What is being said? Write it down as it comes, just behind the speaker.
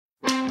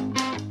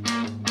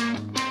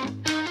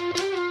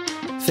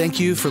Thank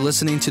you for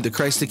listening to the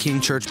Christ the King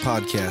Church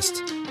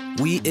podcast.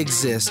 We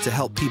exist to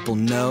help people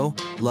know,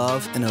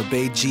 love, and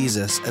obey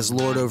Jesus as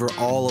Lord over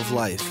all of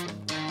life.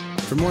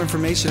 For more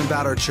information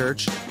about our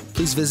church,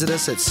 please visit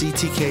us at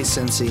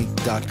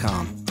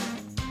ctkcincy.com.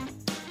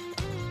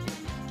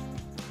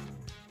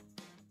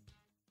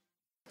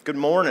 Good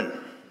morning.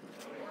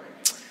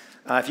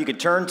 If you could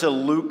turn to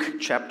Luke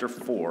chapter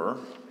 4,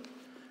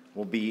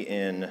 we'll be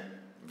in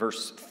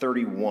verse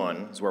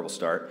 31 is where we'll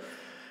start.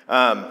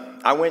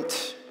 I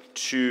went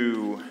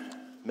to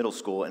middle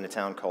school in a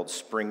town called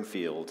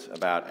Springfield,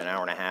 about an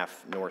hour and a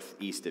half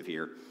northeast of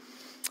here.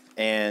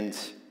 And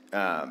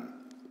I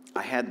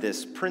had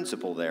this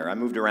principal there. I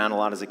moved around a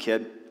lot as a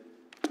kid,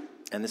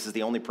 and this is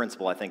the only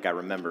principal I think I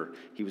remember.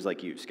 He was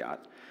like you,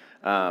 Scott.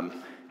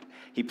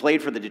 He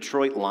played for the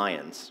Detroit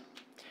Lions,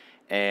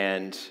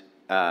 and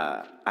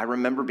I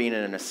remember being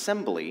in an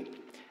assembly,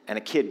 and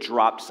a kid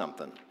dropped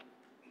something.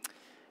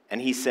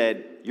 And he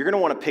said, "You're going to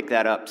want to pick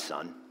that up,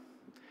 son."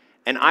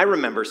 And I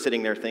remember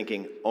sitting there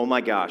thinking, oh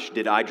my gosh,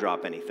 did I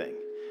drop anything?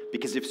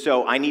 Because if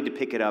so, I need to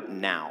pick it up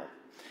now.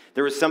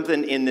 There was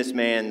something in this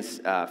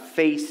man's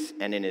face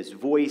and in his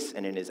voice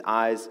and in his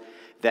eyes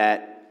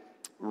that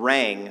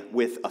rang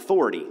with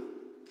authority.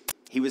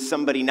 He was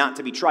somebody not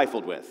to be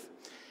trifled with.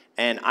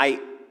 And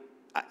I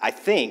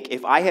think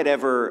if I had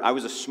ever, I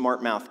was a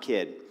smart-mouthed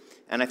kid,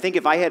 and I think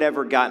if I had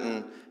ever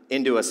gotten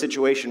into a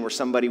situation where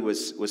somebody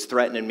was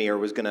threatening me or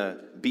was going to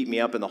beat me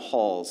up in the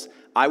halls,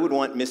 I would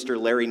want Mr.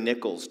 Larry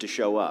Nichols to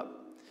show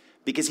up,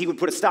 because he would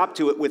put a stop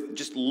to it with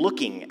just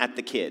looking at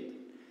the kid.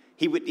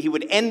 He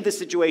would end the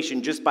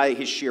situation just by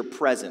his sheer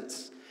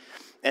presence.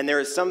 And there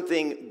is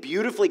something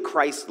beautifully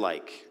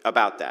Christ-like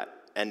about that.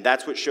 And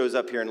that's what shows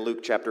up here in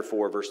Luke chapter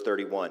 4, verse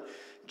 31.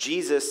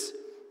 Jesus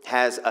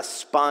has a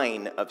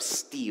spine of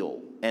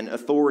steel and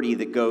authority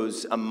that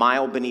goes a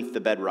mile beneath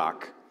the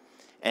bedrock.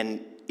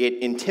 And it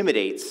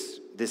intimidates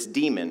this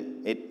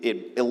demon.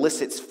 It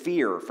elicits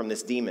fear from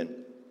this demon,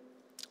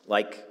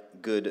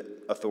 like good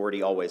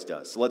authority always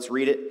does. So let's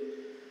read it,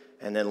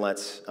 and then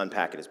let's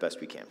unpack it as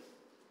best we can.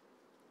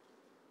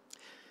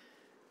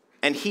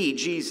 And he,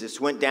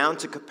 Jesus, went down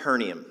to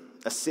Capernaum,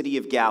 a city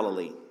of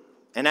Galilee.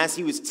 And as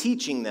he was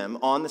teaching them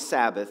on the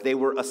Sabbath, they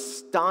were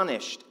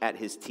astonished at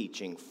his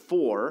teaching,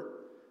 for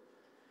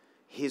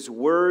his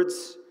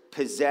words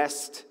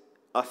possessed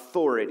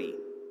authority.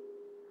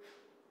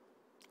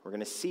 We're going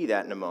to see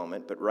that in a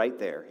moment, but right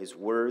there, his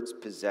words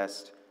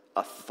possessed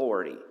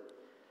authority.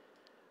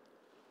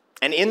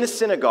 And in the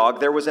synagogue,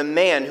 there was a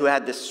man who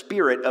had the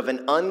spirit of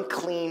an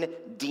unclean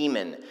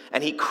demon.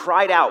 And he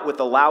cried out with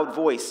a loud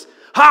voice,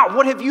 "Ha!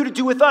 What have you to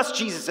do with us,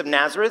 Jesus of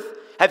Nazareth?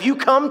 Have you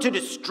come to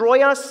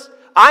destroy us?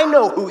 I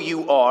know who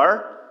you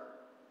are,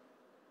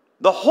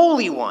 the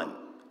Holy One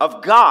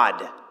of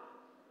God."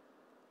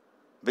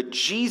 But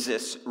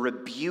Jesus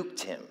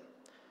rebuked him,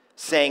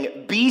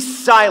 saying, "Be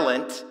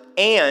silent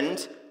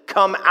and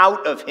come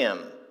out of him."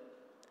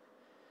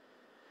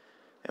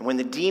 And when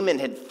the demon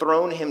had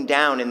thrown him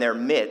down in their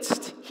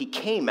midst, he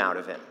came out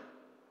of him,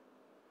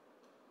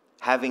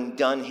 having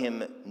done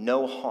him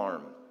no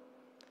harm.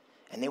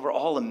 And they were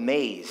all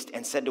amazed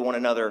and said to one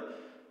another,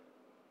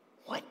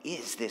 "What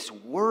is this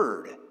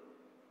word?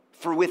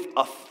 For with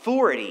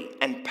authority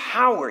and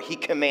power he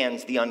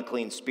commands the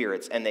unclean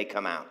spirits, and they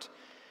come out."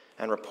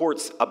 And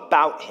reports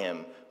about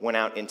him went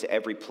out into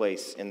every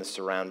place in the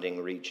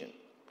surrounding region.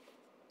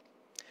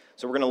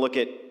 So we're going to look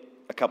at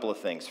a couple of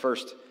things.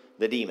 First,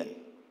 the demon.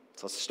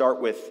 So let's start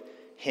with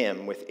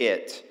him, with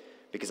it,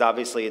 because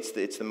obviously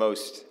it's the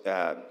most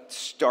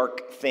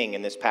stark thing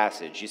in this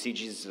passage. You see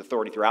Jesus'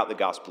 authority throughout the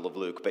Gospel of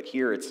Luke, but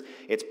here it's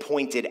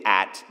pointed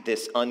at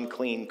this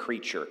unclean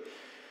creature.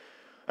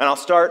 And I'll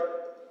start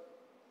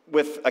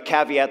with a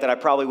caveat that I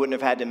probably wouldn't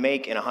have had to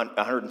make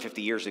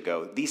 150 years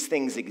ago. These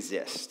things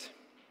exist.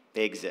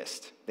 They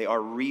exist. They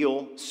are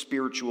real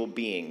spiritual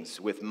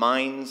beings with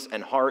minds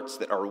and hearts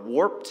that are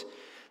warped.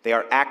 They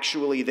are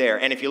actually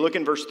there. And if you look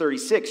in verse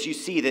 36, you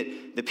see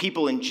that the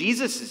people in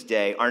Jesus'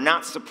 day are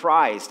not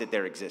surprised at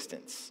their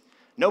existence.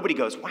 Nobody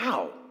goes,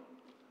 "Wow,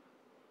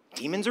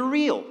 demons are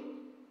real.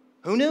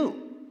 Who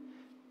knew?"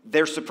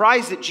 They're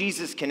surprised that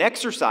Jesus can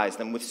exorcise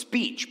them with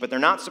speech, but they're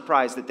not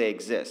surprised that they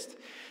exist.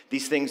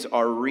 These things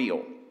are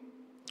real.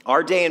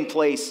 Our day and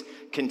place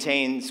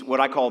contains what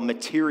I call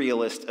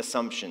materialist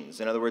assumptions.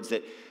 In other words,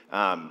 that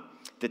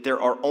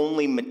there are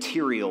only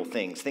material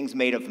things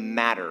made of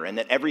matter, and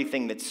that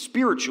everything that's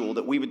spiritual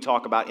that we would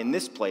talk about in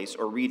this place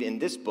or read in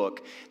this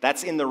book,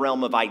 that's in the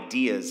realm of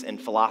ideas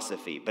and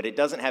philosophy, but it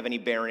doesn't have any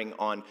bearing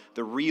on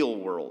the real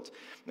world.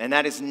 And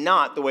that is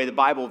not the way the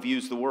Bible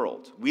views the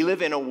world. We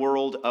live in a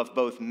world of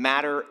both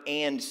matter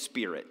and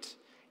spirit,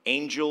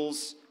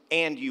 angels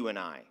and you and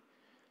I,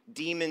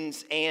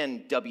 demons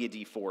and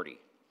WD-40.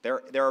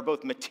 There are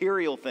both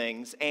material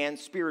things and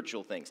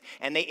spiritual things,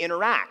 and they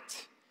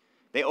interact.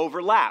 They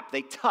overlap,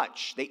 they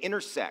touch, they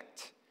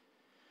intersect.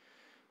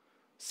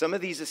 Some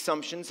of these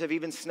assumptions have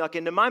even snuck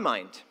into my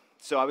mind.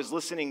 So I was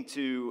listening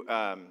to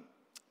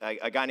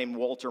a guy named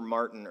Walter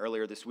Martin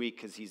earlier this week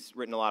because he's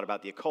written a lot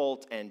about the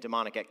occult and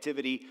demonic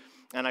activity,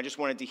 and I just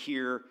wanted to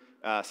hear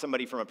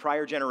somebody from a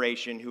prior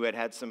generation who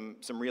had some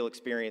real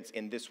experience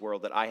in this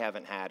world that I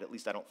haven't had, at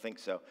least I don't think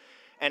so.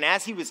 And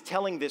as he was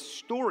telling this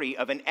story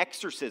of an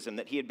exorcism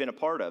that he had been a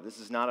part of, this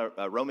is not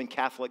a Roman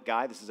Catholic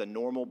guy, this is a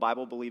normal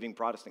Bible-believing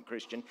Protestant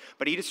Christian,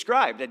 but he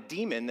described a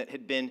demon that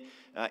had been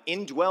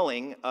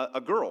indwelling a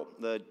girl,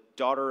 the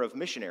daughter of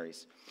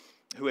missionaries,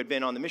 who had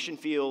been on the mission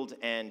field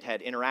and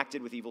had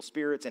interacted with evil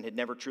spirits and had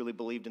never truly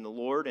believed in the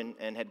Lord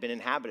and had been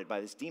inhabited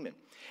by this demon.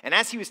 And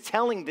as he was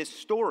telling this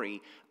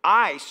story,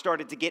 I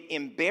started to get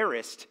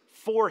embarrassed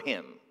for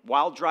him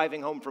while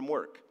driving home from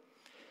work.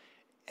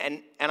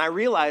 And I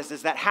realized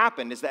as that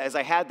happened, as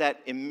I had that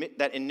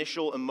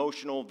initial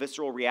emotional,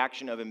 visceral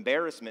reaction of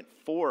embarrassment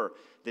for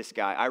this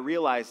guy, I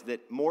realized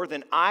that more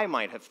than I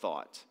might have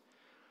thought,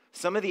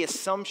 some of the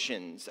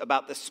assumptions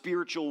about the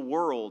spiritual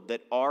world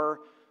that our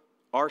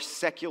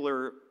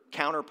secular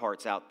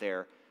counterparts out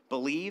there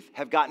believe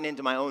have gotten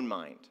into my own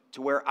mind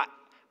to where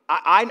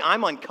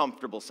I'm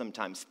uncomfortable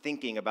sometimes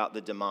thinking about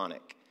the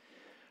demonic.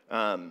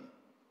 I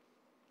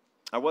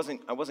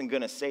wasn't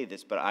going to say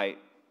this, but I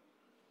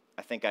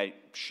think I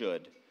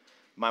should.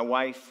 My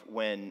wife,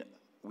 when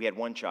we had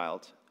one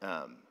child,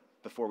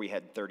 before we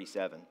had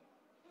 37,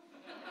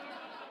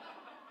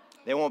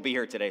 they won't be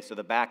here today, so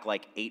the back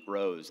 8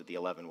 rows at the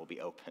 11 will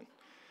be open.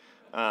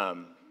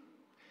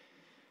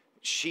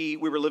 We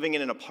were living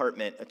in an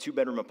apartment, a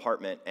 2-bedroom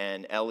apartment,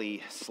 and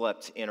Ellie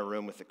slept in a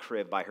room with a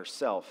crib by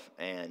herself.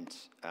 And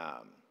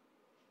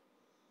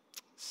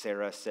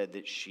Sarah said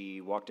that she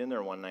walked in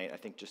there one night, I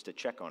think just to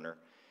check on her,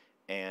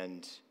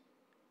 and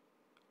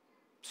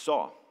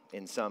saw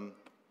in some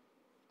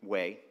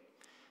way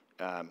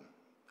a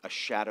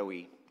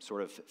shadowy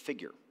sort of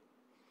figure.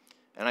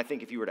 And I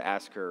think if you were to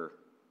ask her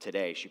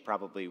today, she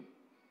probably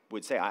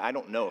would say, I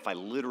don't know if I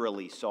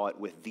literally saw it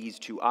with these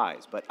 2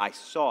 eyes, but I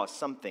saw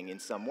something in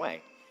some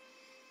way.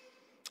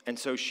 And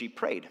so she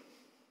prayed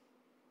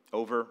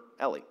over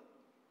Ellie.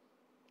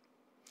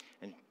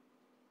 And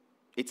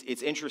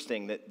it's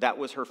interesting that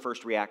was her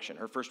first reaction.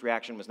 Her first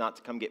reaction was not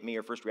to come get me.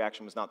 Her first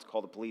reaction was not to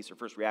call the police. Her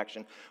first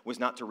reaction was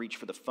not to reach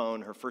for the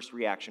phone. Her first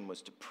reaction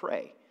was to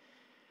pray.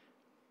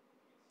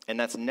 And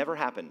that's never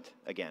happened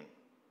again,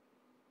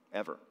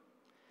 ever.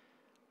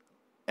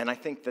 And I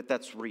think that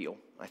that's real.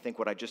 I think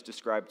what I just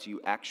described to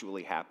you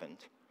actually happened.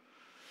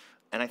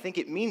 And I think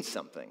it means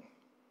something.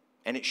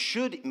 And it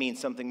should mean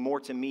something more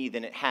to me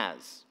than it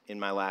has in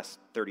my last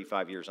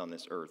 35 years on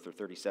this earth or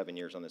 37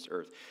 years on this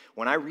earth.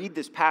 When I read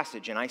this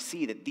passage and I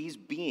see that these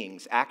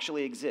beings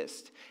actually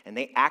exist and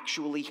they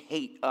actually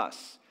hate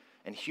us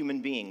and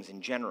human beings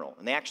in general,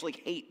 and they actually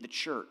hate the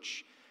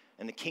church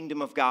and the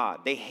kingdom of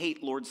God. They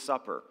hate Lord's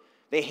Supper.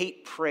 They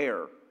hate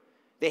prayer.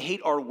 They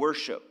hate our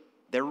worship.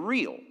 They're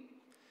real.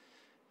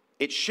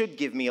 It should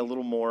give me a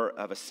little more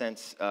of a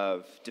sense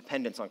of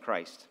dependence on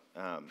Christ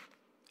and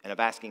of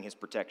asking his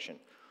protection,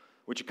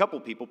 which a couple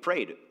of people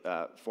prayed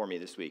for me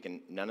this week,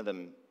 and none of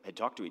them had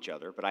talked to each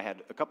other, but I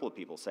had a couple of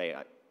people say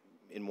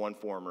in one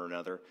form or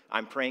another,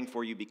 I'm praying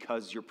for you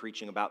because you're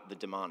preaching about the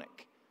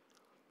demonic.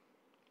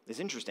 It's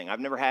interesting. I've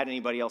never had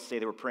anybody else say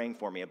they were praying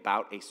for me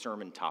about a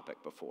sermon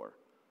topic before.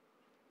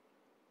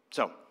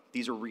 So,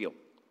 these are real.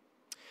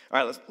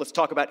 All right, let's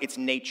talk about its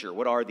nature.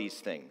 What are these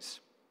things?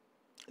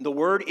 The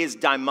word is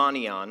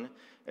daimonion.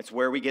 It's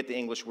where we get the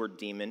English word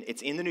demon.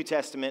 It's in the New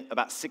Testament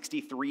about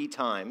 63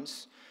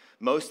 times,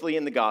 mostly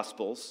in the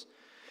Gospels.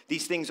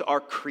 These things are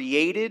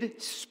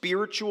created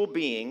spiritual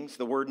beings.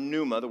 The word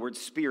pneuma, the word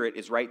spirit,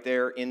 is right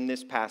there in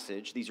this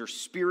passage. These are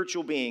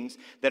spiritual beings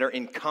that are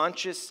in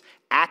conscious,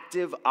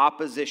 active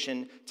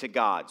opposition to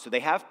God. So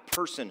they have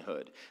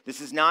personhood. This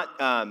is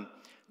not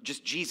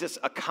just Jesus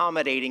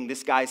accommodating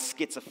this guy's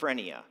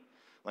schizophrenia.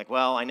 Like,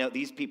 well, I know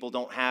these people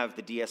don't have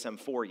the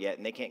DSM-4 yet,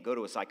 and they can't go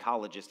to a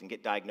psychologist and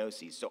get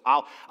diagnoses. So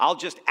I'll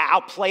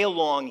play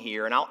along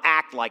here, and I'll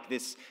act like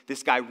this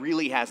guy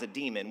really has a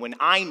demon when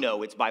I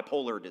know it's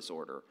bipolar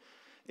disorder.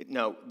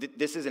 No,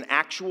 this is an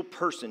actual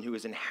person who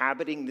is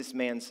inhabiting this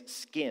man's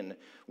skin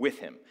with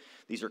him.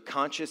 These are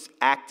conscious,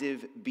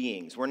 active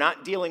beings. We're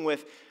not dealing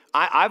with,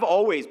 I've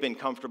always been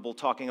comfortable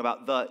talking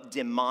about the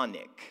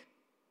demonic.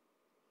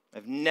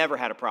 I've never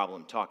had a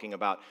problem talking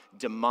about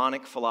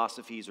demonic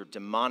philosophies or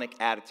demonic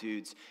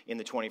attitudes in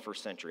the 21st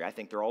century. I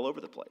think they're all over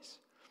the place.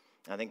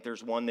 I think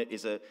there's one that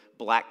is a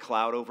black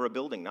cloud over a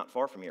building not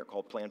far from here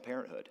called Planned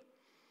Parenthood.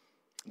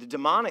 The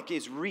demonic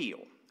is real,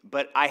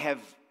 but I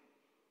have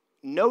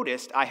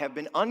noticed I have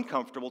been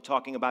uncomfortable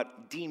talking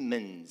about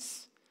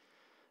demons,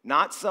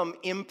 not some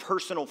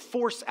impersonal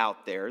force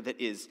out there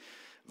that is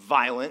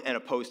violent and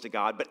opposed to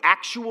God, but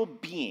actual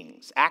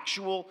beings,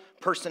 actual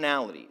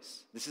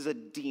personalities. This is a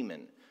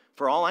demon.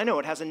 For all I know,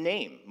 it has a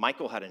name.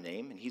 Michael had a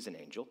name, and he's an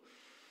angel.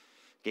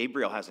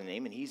 Gabriel has a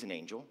name, and he's an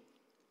angel.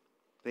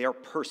 They are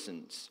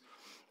persons.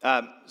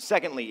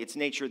 Secondly, its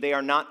nature, they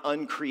are not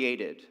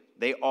uncreated.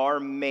 They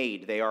are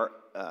made. They are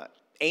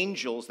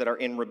angels that are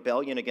in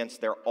rebellion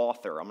against their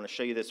author. I'm going to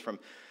show you this from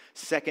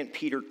 2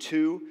 Peter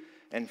 2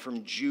 and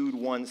from Jude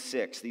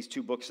 1:6. These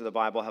two books of the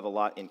Bible have a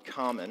lot in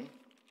common.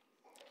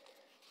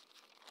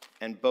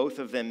 and both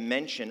of them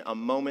mention a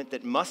moment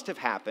that must have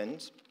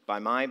happened, by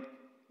my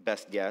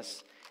best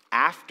guess,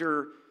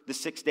 after the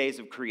 6 days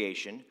of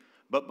creation,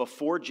 but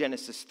before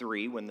Genesis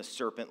 3, when the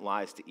serpent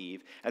lies to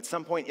Eve. At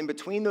some point in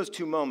between those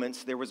two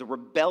moments, there was a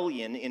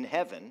rebellion in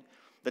heaven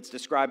that's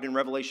described in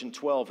Revelation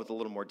 12 with a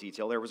little more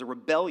detail. There was a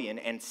rebellion,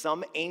 and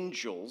some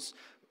angels,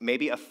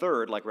 maybe a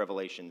third, like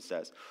Revelation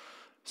says,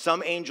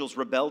 some angels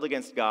rebelled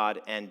against God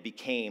and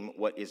became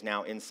what is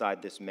now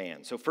inside this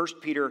man. So 1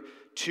 Peter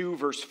 2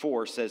 verse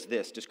 4 says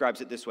this, describes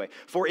it this way.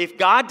 For if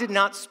God did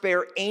not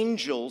spare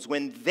angels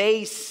when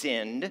they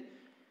sinned,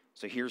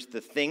 so here's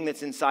the thing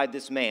that's inside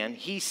this man,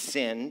 he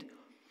sinned,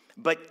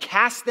 but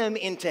cast them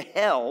into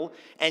hell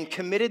and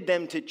committed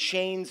them to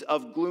chains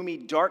of gloomy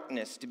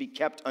darkness to be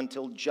kept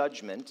until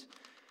judgment.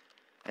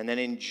 And then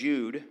in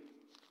Jude,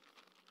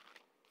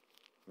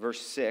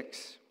 verse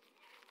 6,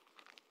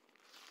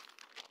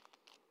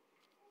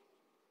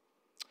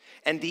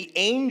 and the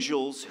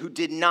angels who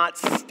did not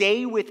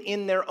stay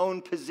within their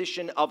own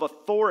position of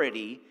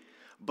authority,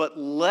 but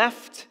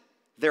left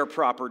their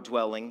proper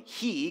dwelling,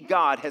 he,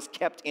 God, has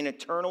kept in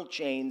eternal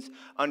chains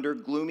under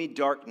gloomy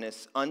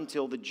darkness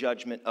until the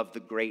judgment of the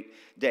great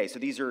day. So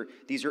these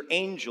are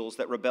angels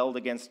that rebelled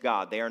against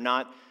God. They are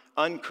not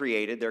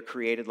uncreated. They're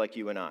created like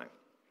you and I.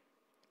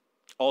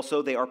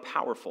 Also, they are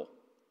powerful.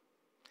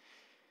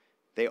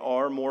 They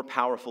are more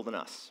powerful than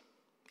us,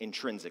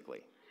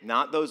 intrinsically.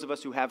 Not those of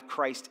us who have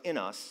Christ in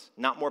us,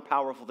 not more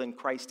powerful than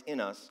Christ in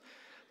us,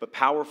 but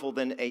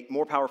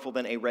more powerful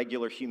than a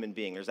regular human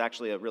being. There's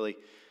actually a really,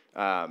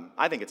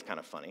 I think it's kind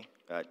of funny,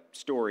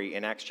 story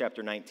in Acts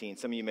chapter 19.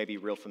 Some of you may be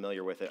real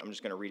familiar with it. I'm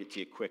just going to read it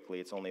to you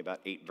quickly. It's only about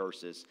 8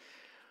 verses.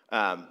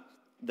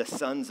 The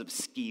sons of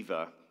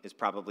Sceva is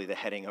probably the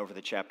heading over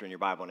the chapter in your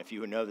Bible. And if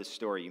you know this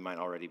story, you might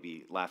already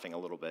be laughing a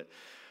little bit.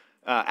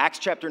 Acts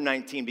chapter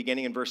 19,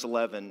 beginning in verse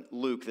 11,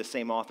 Luke, the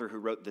same author who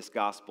wrote this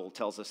gospel,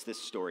 tells us this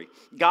story.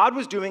 God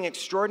was doing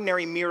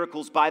extraordinary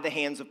miracles by the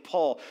hands of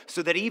Paul,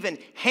 so that even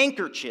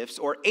handkerchiefs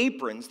or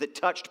aprons that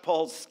touched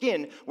Paul's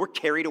skin were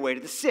carried away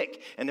to the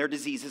sick, and their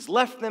diseases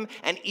left them,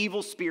 and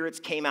evil spirits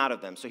came out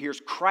of them. So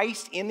here's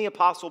Christ in the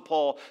Apostle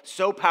Paul,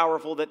 so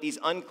powerful that these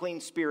unclean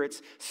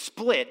spirits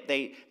split.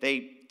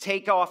 They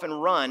take off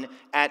and run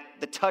at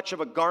the touch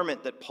of a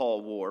garment that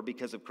Paul wore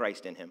because of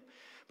Christ in him.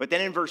 But then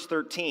in verse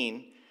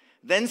 13,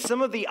 then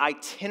some of the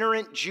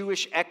itinerant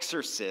Jewish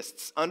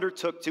exorcists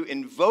undertook to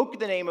invoke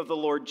the name of the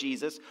Lord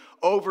Jesus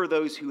over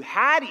those who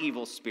had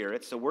evil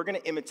spirits. So we're going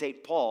to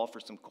imitate Paul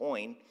for some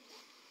coin.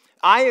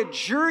 I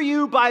adjure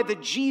you by the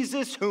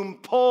Jesus whom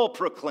Paul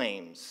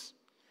proclaims.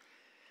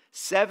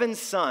 7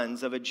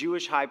 sons of a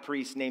Jewish high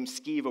priest named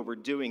Sceva were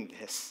doing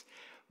this.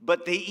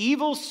 But the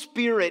evil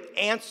spirit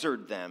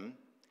answered them,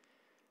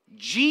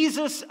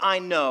 Jesus I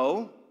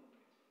know,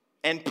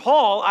 and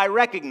Paul I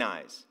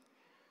recognize.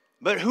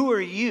 But who are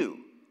you?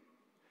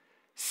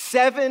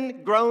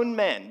 7 grown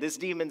men. This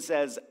demon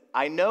says,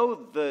 I know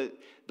the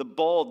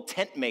bald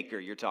tent maker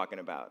you're talking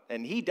about,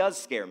 and he does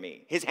scare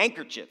me. His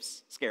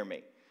handkerchiefs scare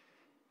me.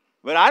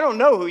 But I don't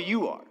know who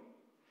you are.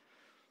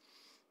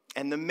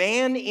 And the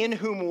man in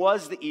whom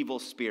was the evil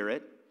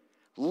spirit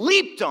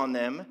leaped on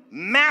them,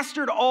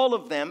 mastered all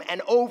of them,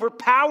 and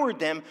overpowered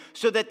them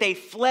so that they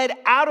fled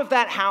out of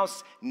that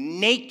house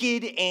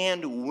naked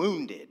and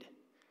wounded.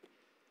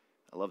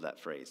 I love that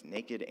phrase,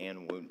 naked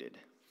and wounded.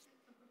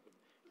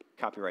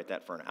 Copyright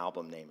that for an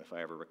album name if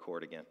I ever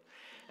record again.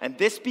 And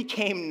this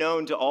became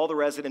known to all the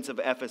residents of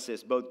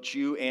Ephesus, both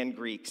Jew and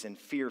Greeks, and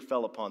fear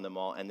fell upon them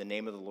all, and the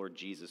name of the Lord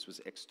Jesus was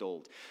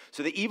extolled.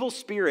 So the evil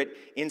spirit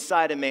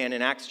inside a man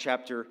in Acts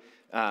chapter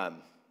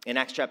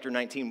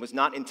 19 was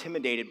not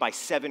intimidated by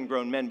 7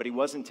 grown men, but he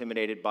was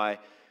intimidated by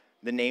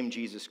the name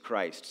Jesus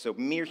Christ. So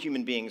mere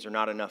human beings are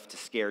not enough to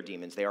scare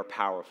demons. They are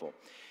powerful.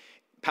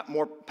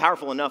 More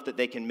powerful enough that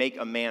they can make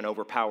a man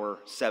overpower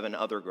 7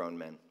 other grown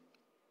men.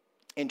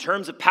 In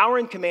terms of power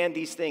and command,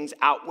 these things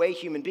outweigh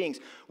human beings,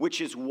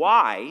 which is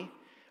why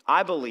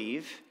I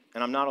believe,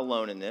 and I'm not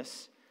alone in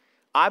this,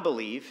 I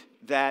believe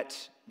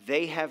that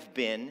they have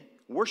been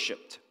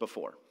worshipped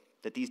before,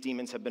 that these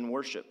demons have been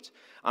worshipped.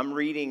 I'm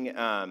reading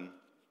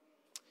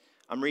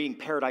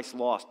Paradise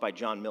Lost by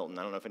John Milton.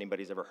 I don't know if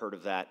anybody's ever heard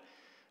of that.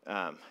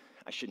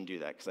 I shouldn't do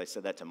that because I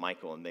said that to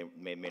Michael and they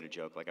made a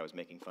joke like I was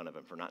making fun of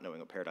him for not knowing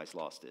what Paradise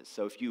Lost is.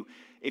 So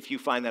if you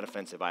find that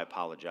offensive, I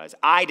apologize.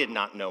 I did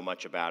not know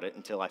much about it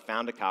until I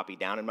found a copy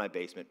down in my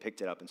basement,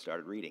 picked it up, and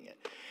started reading it.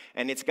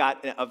 And it's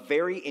got a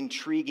very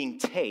intriguing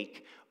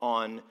take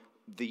on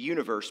the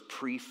universe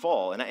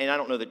pre-fall. And I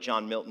don't know that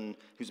John Milton,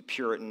 who's a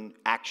Puritan,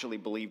 actually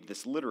believed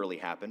this literally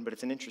happened, but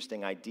it's an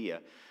interesting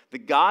idea. The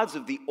gods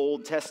of the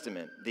Old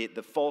Testament, the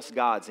false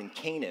gods in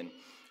Canaan,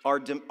 are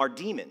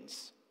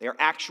demons. They are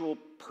actual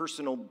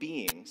personal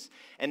beings,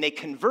 and they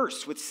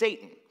converse with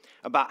Satan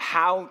about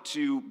how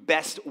to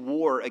best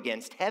war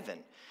against heaven.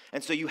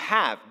 And so you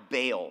have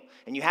Baal,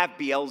 and you have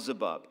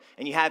Beelzebub,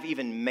 and you have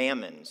even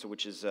Mammon,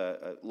 which is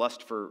a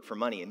lust for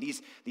money. And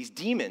these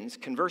demons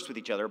converse with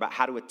each other about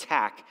how to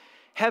attack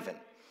heaven.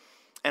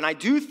 And I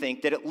do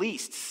think that at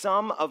least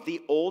some of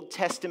the Old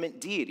Testament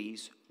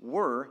deities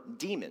were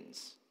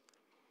demons.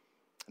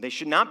 They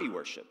should not be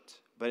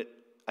worshiped. But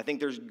I think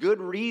there's good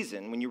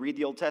reason when you read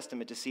the Old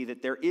Testament to see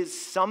that there is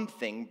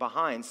something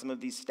behind some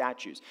of these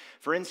statues.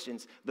 For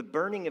instance, the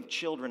burning of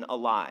children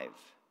alive,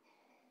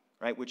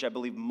 right, which I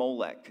believe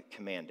Molech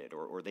commanded,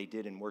 or they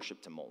did in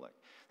worship to Molech.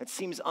 That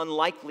seems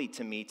unlikely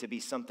to me to be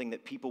something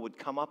that people would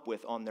come up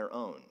with on their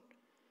own.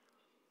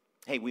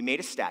 Hey, we made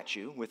a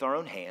statue with our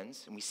own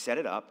hands, and we set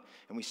it up,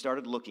 and we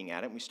started looking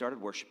at it, and we started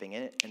worshiping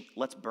it, and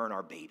let's burn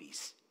our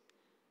babies.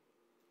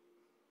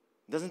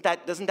 Doesn't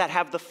that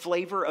have the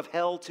flavor of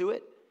hell to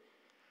it?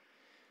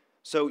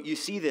 So you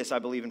see this, I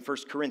believe, in 1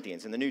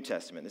 Corinthians in the New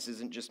Testament. This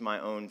isn't just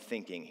my own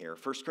thinking here.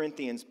 1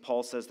 Corinthians,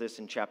 Paul says this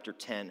in chapter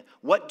 10.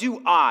 What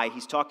do I,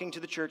 he's talking to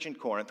the church in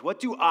Corinth,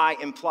 what do I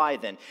imply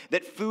then?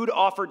 That food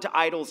offered to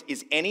idols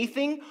is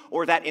anything,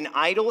 or that an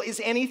idol is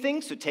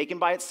anything? So taken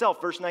by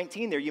itself, verse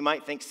 19 there, you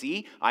might think,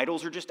 see,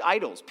 idols are just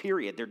idols,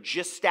 period. They're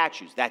just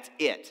statues, that's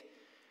it.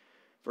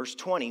 Verse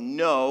 20,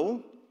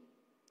 no,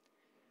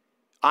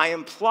 I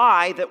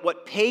imply that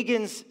what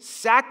pagans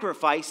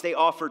sacrifice, they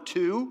offer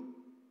to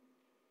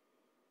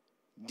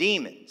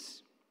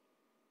demons,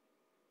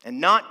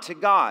 and not to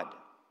God.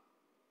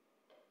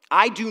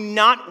 I do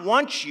not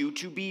want you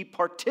to be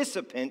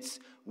participants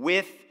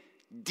with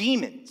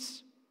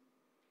demons.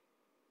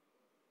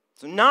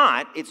 So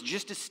it's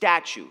just a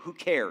statue. Who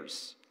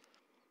cares?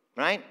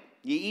 Right?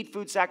 You eat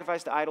food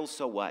sacrificed to idols,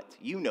 so what?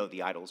 You know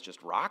the idol's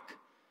just rock.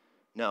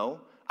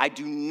 No, I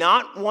do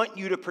not want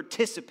you to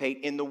participate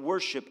in the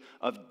worship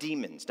of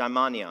demons,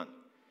 daimonion.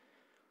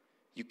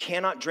 You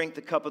cannot drink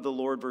the cup of the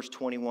Lord, verse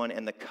 21,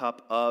 and the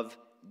cup of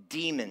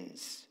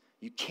demons.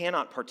 You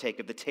cannot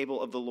partake of the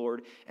table of the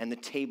Lord and the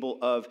table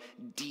of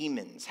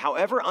demons.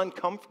 However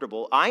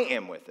uncomfortable I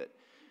am with it,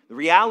 the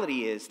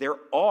reality is there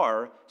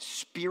are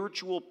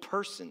spiritual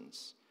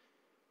persons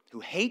who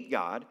hate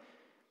God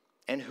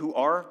and who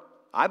are,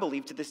 I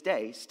believe to this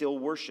day, still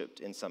worshiped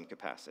in some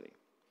capacity.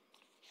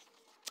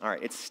 All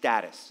right, it's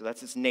status. So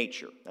that's its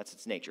nature.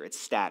 It's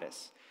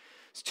status.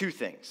 It's two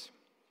things.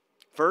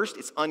 First,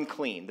 it's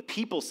unclean. The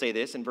people say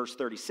this in verse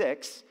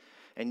 36.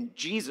 And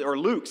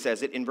Luke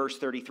says it in verse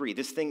 33.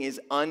 This thing is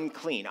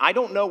unclean. I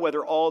don't know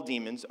whether all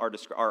demons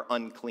are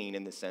unclean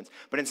in this sense,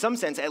 but in some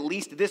sense, at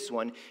least this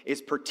one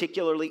is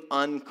particularly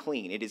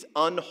unclean. It is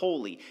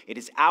unholy. It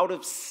is out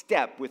of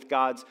step with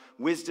God's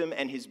wisdom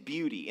and his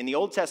beauty. In the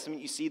Old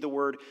Testament, you see the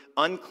word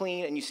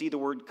unclean and you see the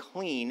word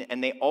clean,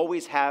 and they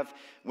always have,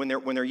 when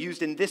they're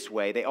used in this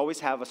way, they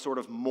always have a sort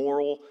of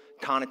moral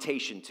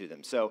connotation to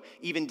them. So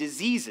even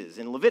diseases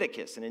in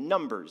Leviticus and in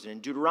Numbers and in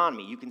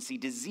Deuteronomy, you can see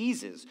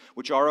diseases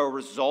which are a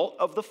result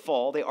of the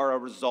fall. They are a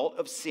result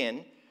of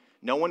sin.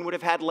 No one would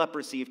have had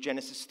leprosy if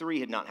Genesis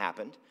 3 had not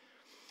happened.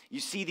 You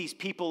see these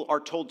people are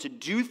told to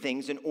do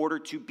things in order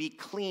to be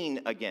clean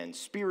again,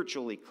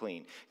 spiritually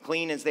clean.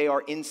 Clean as they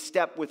are in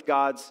step with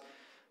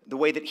the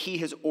way that he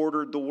has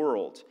ordered the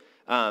world.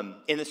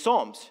 In the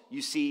Psalms,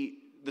 you see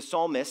the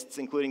psalmists,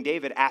 including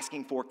David,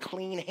 asking for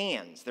clean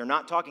hands. They're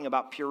not talking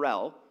about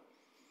Purell.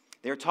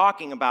 They're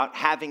talking about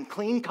having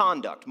clean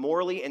conduct,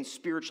 morally and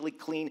spiritually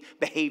clean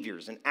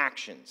behaviors and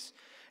actions,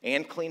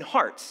 and clean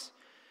hearts.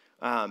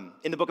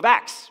 In the book of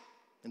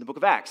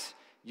Acts,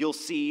 you'll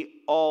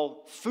see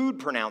all food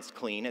pronounced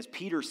clean as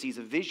Peter sees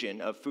a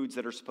vision of foods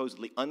that are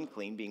supposedly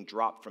unclean being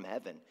dropped from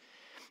heaven.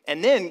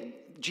 And then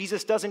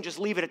Jesus doesn't just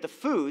leave it at the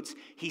foods.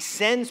 He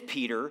sends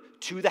Peter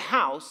to the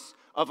house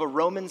of a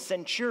Roman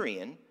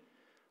centurion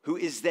who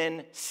is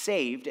then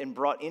saved and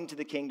brought into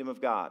the kingdom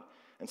of God.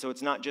 And so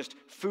it's not just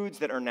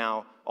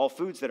all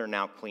foods that are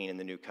now clean in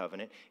the new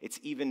covenant.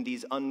 It's even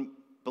these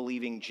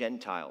unbelieving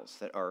Gentiles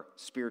that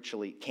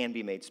can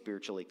be made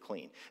spiritually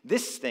clean.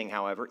 This thing,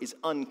 however, is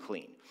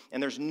unclean.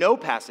 And there's no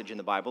passage in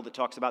the Bible that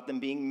talks about them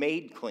being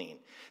made clean.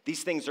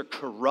 These things are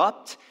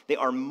corrupt. They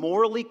are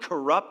morally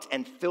corrupt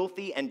and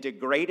filthy and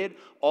degraded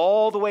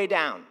all the way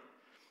down.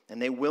 And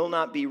they will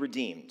not be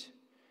redeemed.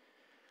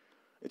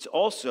 It's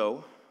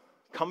also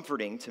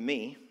comforting to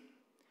me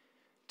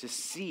to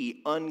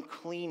see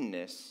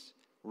uncleanness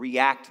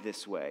react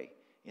this way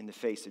in the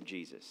face of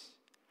Jesus.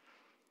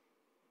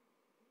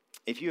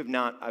 If you have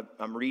not,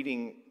 I'm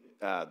reading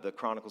the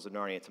Chronicles of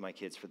Narnia to my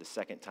kids for the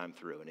second time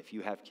through, and if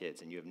you have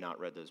kids and you have not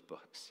read those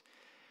books,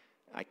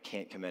 I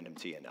can't commend them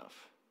to you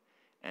enough.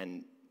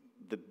 And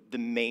the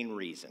main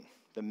reason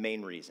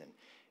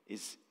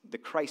is the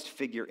Christ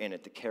figure in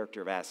it, the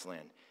character of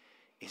Aslan,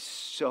 is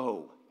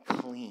so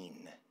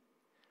clean.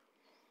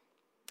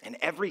 And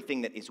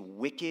everything that is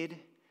wicked,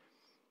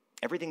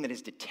 everything that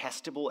is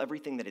detestable,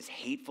 everything that is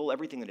hateful,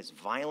 everything that is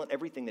violent,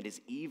 everything that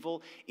is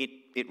evil,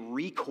 it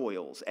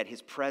recoils at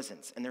his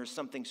presence. And there's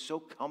something so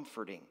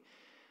comforting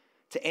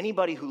to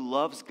anybody who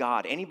loves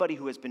God, anybody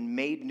who has been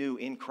made new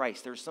in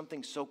Christ. There's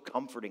something so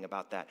comforting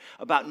about that,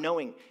 about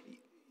knowing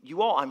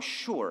you all, I'm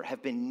sure,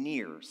 have been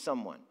near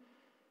someone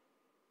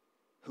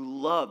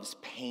who loves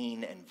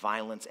pain and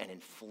violence and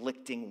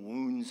inflicting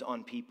wounds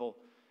on people.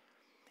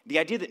 The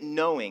idea that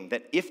knowing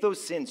that if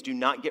those sins do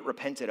not get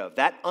repented of,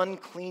 that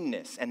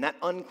uncleanness and that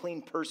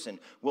unclean person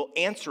will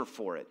answer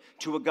for it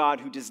to a God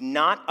who does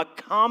not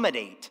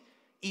accommodate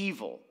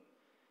evil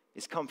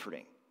is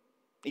comforting.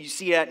 You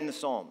see that in the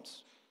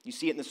Psalms. You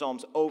see it in the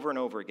Psalms over and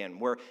over again,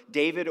 where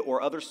David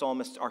or other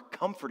psalmists are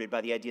comforted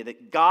by the idea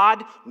that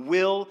God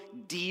will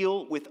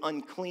deal with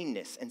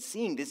uncleanness. And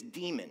seeing this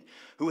demon,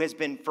 who has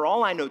been, for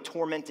all I know,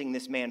 tormenting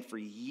this man for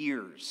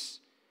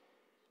years,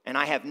 and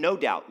I have no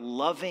doubt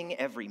loving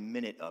every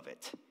minute of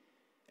it,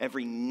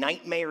 every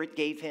nightmare it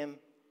gave him,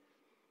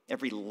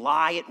 every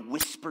lie it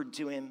whispered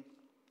to him,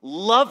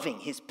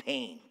 loving his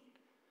pain,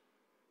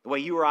 the way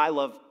you or I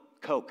love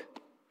Coke.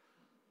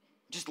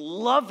 Just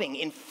loving,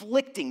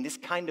 inflicting this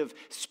kind of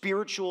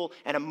spiritual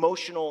and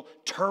emotional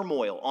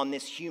turmoil on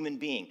this human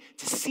being.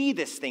 To see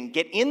this thing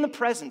get in the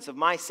presence of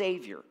my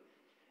Savior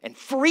and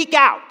freak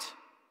out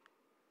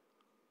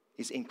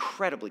is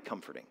incredibly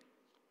comforting.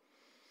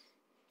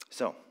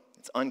 So,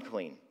 it's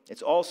unclean.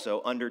 It's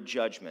also under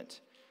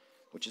judgment,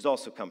 which is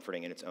also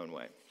comforting in its own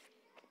way.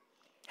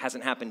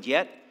 Hasn't happened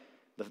yet.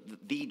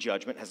 The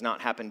judgment has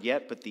not happened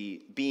yet, but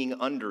the being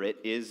under it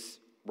is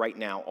right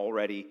now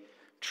already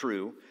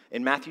true.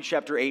 In Matthew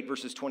chapter 8,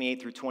 verses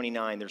 28 through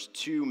 29, there's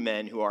two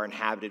men who are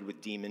inhabited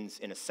with demons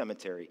in a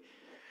cemetery.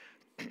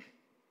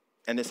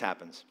 And this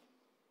happens.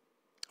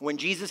 When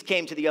Jesus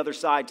came to the other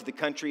side, to the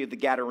country of the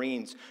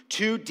Gadarenes,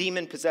 two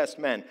demon-possessed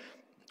men,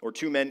 or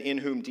two men in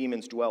whom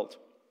demons dwelt,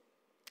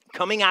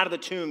 coming out of the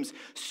tombs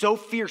so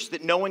fierce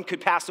that no one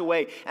could pass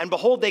away. And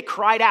behold, they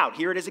cried out.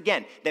 Here it is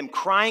again. Them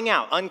crying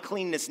out,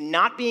 uncleanness,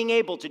 not being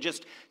able to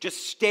just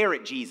stare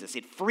at Jesus.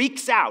 It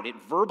freaks out. It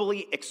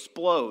verbally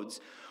explodes.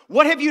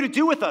 What have you to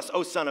do with us,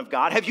 O Son of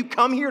God? Have you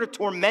come here to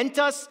torment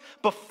us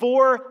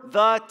before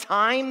the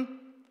time?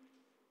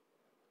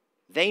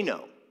 They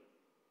know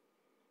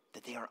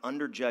that they are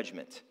under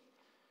judgment.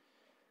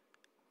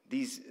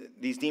 These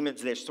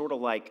demons, they're sort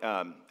of like,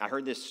 I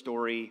heard this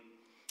story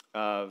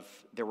of,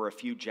 there were a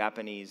few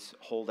Japanese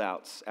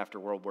holdouts after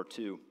World War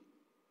II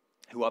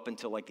who up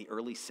until like the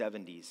early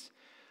 70s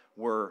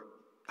were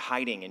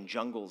hiding in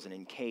jungles and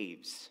in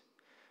caves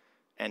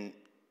and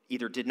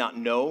either did not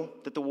know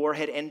that the war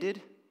had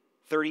ended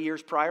 30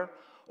 years prior,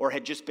 or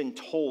had just been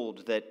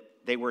told that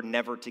they were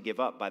never to give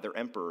up by their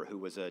emperor, who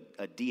was a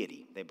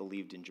deity. They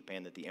believed in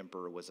Japan that the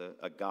emperor was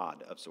a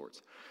god of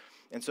sorts.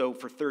 And so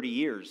for 30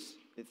 years,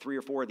 3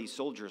 or 4 of these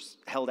soldiers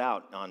held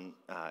out on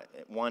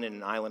one in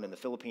an island in the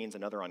Philippines,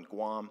 another on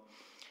Guam.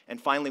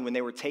 And finally, when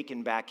they were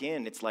taken back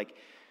in, it's like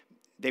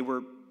they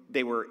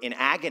were in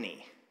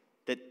agony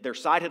that their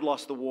side had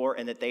lost the war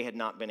and that they had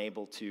not been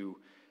able to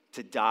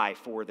die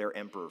for their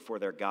emperor, for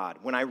their God.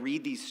 When I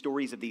read these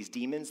stories of these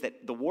demons,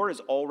 that the war is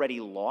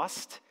already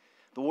lost,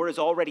 the war is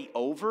already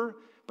over,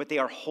 but they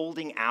are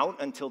holding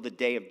out until the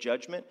day of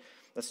judgment.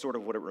 That's sort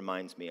of what it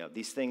reminds me of.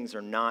 These things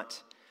are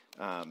not,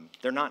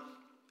 they're not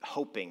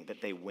hoping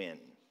that they win.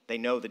 They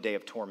know the day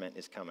of torment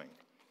is coming.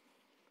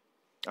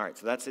 All right,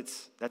 so that's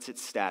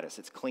its status.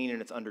 It's clean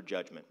and it's under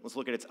judgment. Let's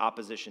look at its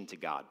opposition to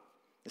God.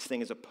 This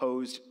thing is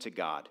opposed to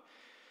God.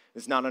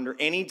 It's not under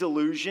any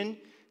delusion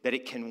that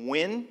it can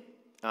win.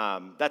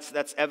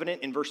 That's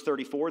evident in verse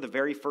 34, the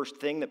very first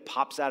thing that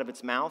pops out of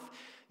its mouth.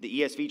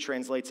 The ESV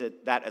translates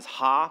that as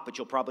ha, but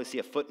you'll probably see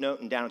a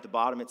footnote, and down at the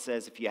bottom it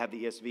says, if you have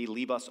the ESV,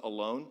 leave us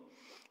alone.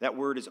 That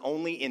word is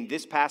only in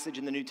this passage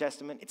in the New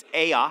Testament. It's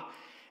ea,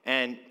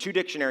 and 2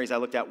 dictionaries I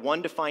looked at,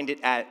 one defined it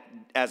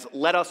as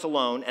let us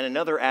alone, and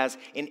another as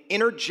an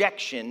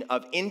interjection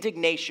of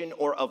indignation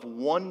or of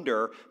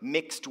wonder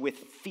mixed with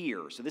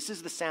fear. So this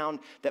is the sound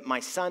that my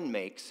son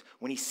makes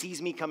when he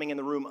sees me coming in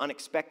the room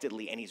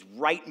unexpectedly, and he's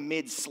right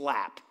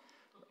mid-slap.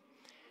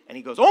 And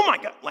he goes, oh my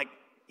God, like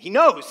he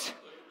knows.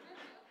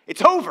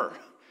 It's over.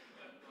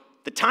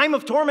 The time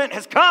of torment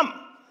has come.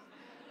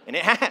 And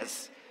it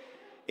has.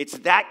 It's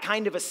that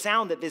kind of a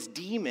sound that this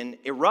demon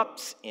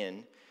erupts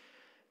in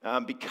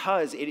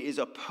because it is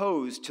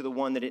opposed to the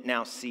one that it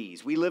now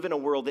sees. We live in a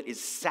world that is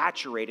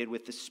saturated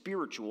with the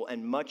spiritual,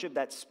 and much of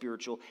that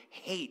spiritual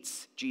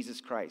hates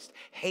Jesus Christ,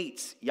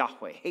 hates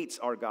Yahweh, hates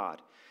our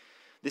God.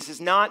 This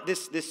is not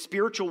this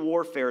spiritual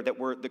warfare that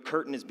the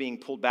curtain is being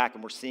pulled back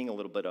and we're seeing a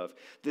little bit of.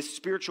 This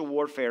spiritual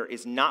warfare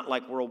is not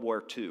like World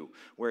War II,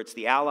 where it's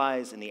the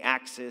Allies and the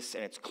Axis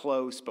and it's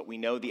close, but we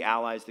know the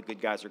Allies, the good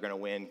guys, are going to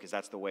win because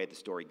that's the way the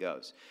story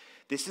goes.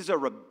 This is a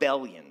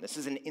rebellion. This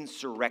is an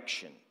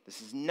insurrection.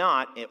 This is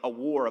not a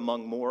war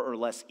among more or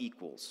less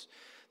equals.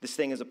 This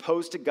thing is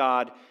opposed to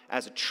God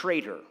as a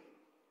traitor.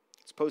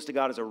 It's opposed to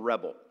God as a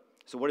rebel.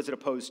 So what is it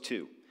opposed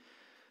to?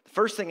 The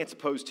first thing it's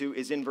opposed to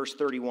is in verse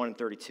 31 and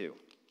 32.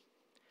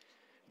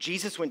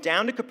 Jesus went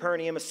down to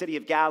Capernaum, a city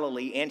of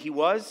Galilee, and he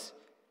was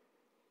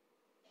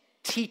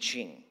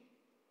teaching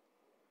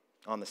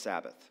on the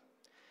Sabbath.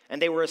 And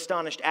they were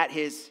astonished at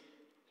his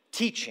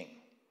teaching,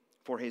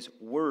 for his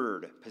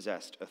word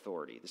possessed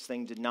authority. This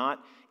thing did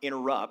not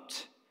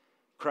interrupt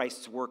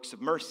Christ's works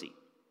of mercy.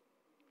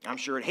 I'm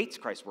sure it hates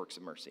Christ's works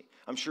of mercy.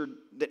 I'm sure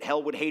that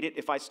hell would hate it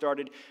if I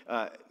started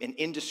an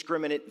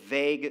indiscriminate,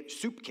 vague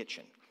soup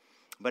kitchen.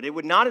 But it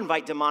would not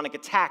invite demonic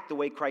attack the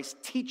way Christ's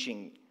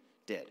teaching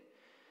did.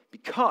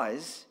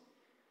 Because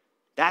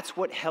that's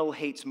what hell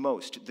hates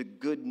most, the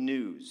good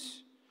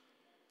news.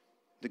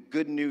 The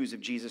good news of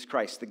Jesus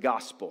Christ, the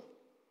gospel.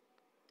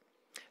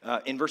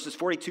 In verses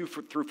 42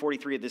 through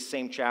 43 of this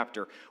same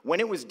chapter, when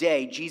it was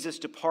day, Jesus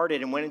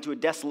departed and went into a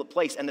desolate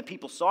place, and the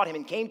people sought him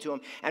and came to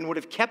him and would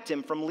have kept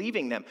him from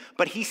leaving them.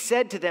 But he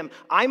said to them,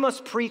 I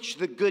must preach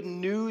the good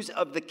news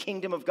of the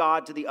kingdom of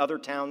God to the other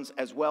towns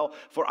as well,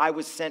 for I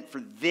was sent for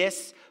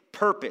this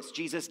purpose.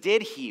 Jesus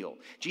did heal.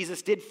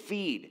 Jesus did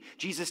feed.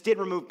 Jesus did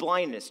remove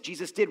blindness.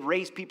 Jesus did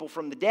raise people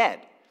from the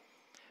dead.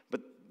 But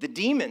the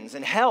demons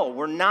and hell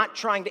were not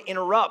trying to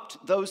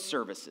interrupt those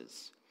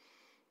services.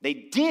 They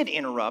did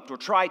interrupt, or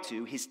try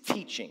to, his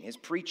teaching, his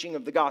preaching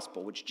of the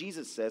gospel, which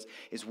Jesus says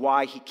is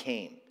why he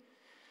came.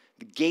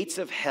 The gates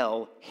of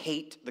hell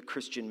hate the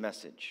Christian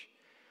message.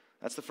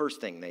 That's the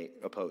first thing they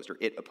opposed, or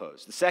it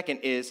opposed. The second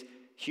is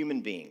human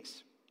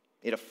beings.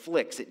 It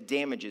afflicts, it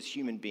damages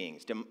human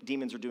beings.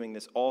 Demons are doing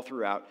this all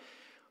throughout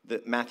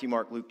Matthew,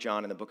 Mark, Luke,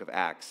 John, and the book of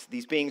Acts.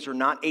 These beings are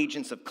not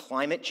agents of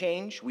climate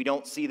change. We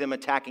don't see them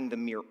attacking the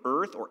mere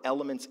earth or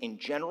elements in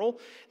general.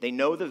 They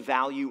know the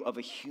value of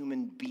a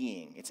human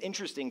being. It's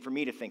interesting for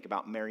me to think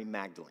about Mary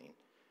Magdalene,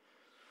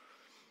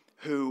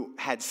 who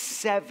had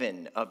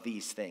 7 of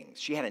these things.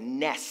 She had a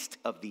nest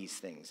of these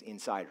things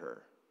inside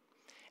her.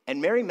 And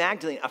Mary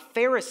Magdalene, a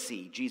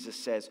Pharisee, Jesus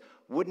says,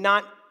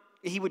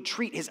 he would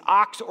treat his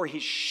ox or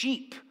his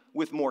sheep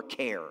with more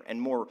care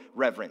and more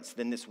reverence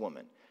than this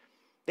woman.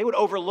 They would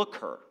overlook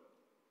her.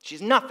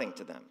 She's nothing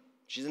to them.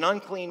 She's an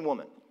unclean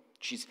woman.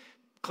 She's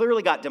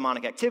clearly got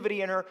demonic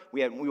activity in her.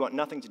 We want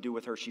nothing to do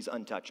with her. She's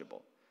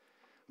untouchable.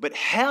 But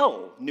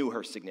hell knew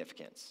her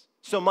significance,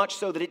 so much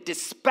so that it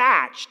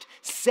dispatched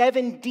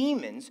 7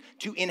 demons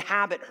to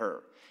inhabit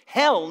her.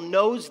 Hell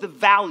knows the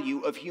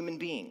value of human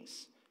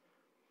beings.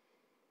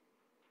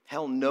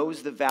 Hell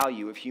knows the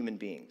value of human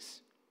beings.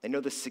 They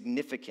know the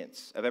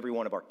significance of every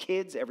one of our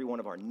kids, every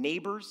one of our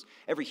neighbors,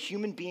 every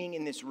human being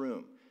in this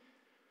room.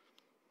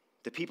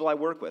 The people I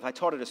work with. I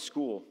taught at a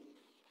school.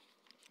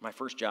 My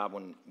first job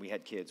when we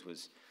had kids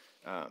was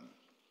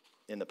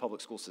in the public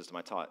school system.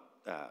 I taught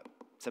 7th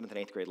and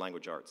 8th grade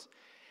language arts.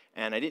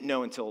 And I didn't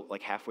know until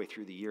like halfway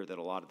through the year that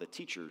a lot of the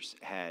teachers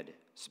had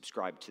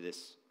subscribed to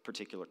this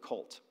particular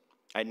cult.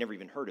 I had never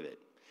even heard of it.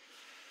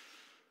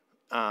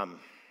 And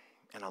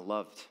I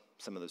loved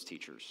some of those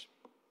teachers.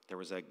 There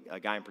was a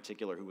guy in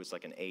particular who was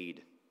like an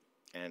aide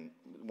and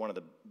one of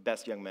the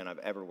best young men I've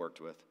ever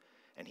worked with,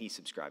 and he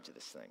subscribed to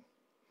this thing.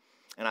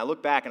 And I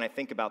look back and I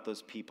think about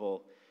those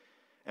people,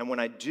 and when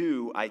I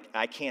do,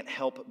 I can't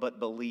help but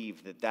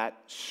believe that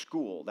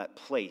school, that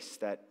place,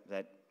 that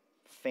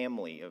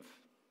family of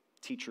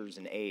teachers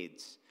and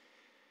aides,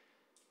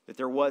 that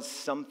there was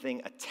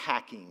something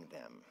attacking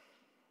them.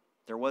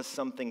 There was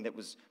something that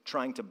was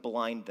trying to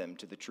blind them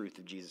to the truth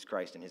of Jesus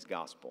Christ and his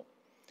gospel.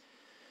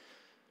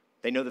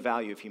 They know the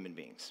value of human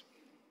beings.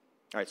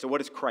 All right, so what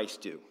does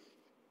Christ do?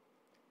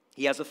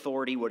 He has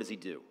authority. What does he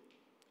do?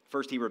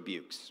 First, he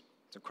rebukes.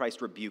 So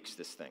Christ rebukes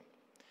this thing.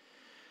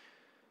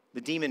 The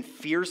demon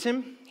fears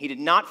him. He did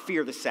not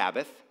fear the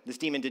Sabbath. This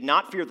demon did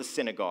not fear the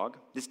synagogue.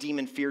 This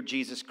demon feared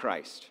Jesus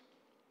Christ.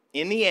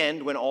 In the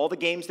end, when all the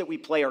games that we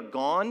play are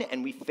gone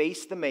and we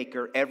face the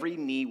Maker, every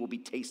knee will be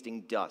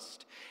tasting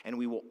dust, and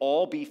we will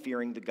all be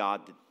fearing the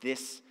God that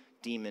this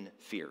demon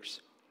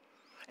fears.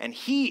 And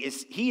he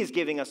is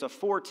giving us a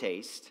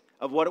foretaste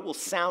of what it will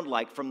sound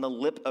like from the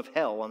lip of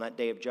hell on that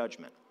day of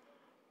judgment.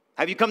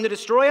 Have you come to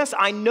destroy us?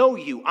 I know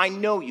you. I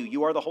know you.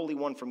 You are the Holy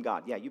One from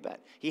God. Yeah, you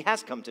bet. He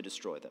has come to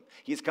destroy them.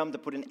 He has come to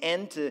put an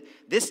end to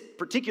this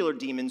particular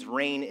demon's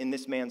reign in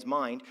this man's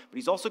mind, but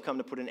he's also come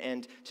to put an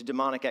end to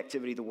demonic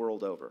activity the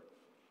world over.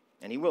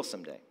 And he will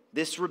someday.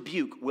 This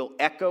rebuke will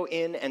echo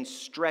in and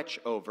stretch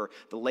over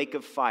the lake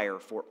of fire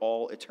for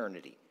all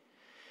eternity.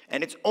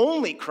 And it's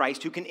only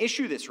Christ who can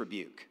issue this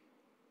rebuke.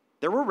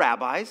 There were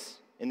rabbis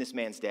in this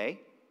man's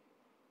day.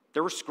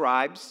 There were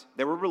scribes.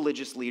 There were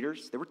religious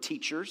leaders. There were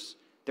teachers.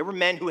 There were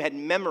men who had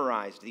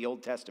memorized the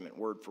Old Testament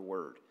word for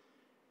word.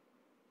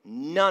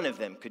 None of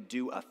them could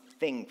do a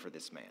thing for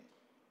this man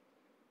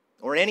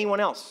or anyone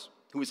else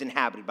who was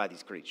inhabited by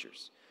these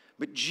creatures.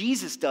 But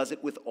Jesus does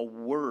it with a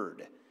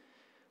word.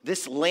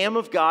 This Lamb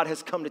of God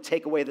has come to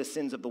take away the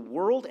sins of the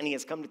world, and he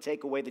has come to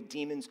take away the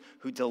demons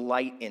who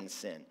delight in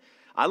sin.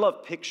 I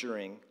love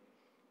picturing,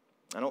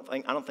 I don't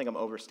think I'm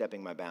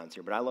overstepping my bounds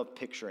here, but I love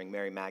picturing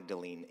Mary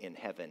Magdalene in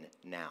heaven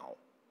now.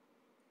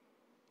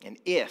 And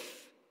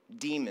if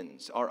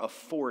demons are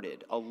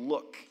afforded a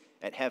look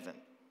at heaven,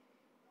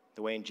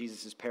 the way in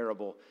Jesus'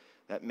 parable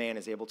that man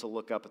is able to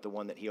look up at the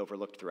one that he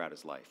overlooked throughout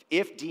his life.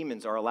 If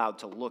demons are allowed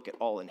to look at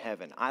all in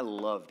heaven, I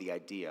love the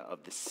idea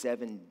of the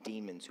 7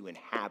 demons who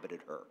inhabited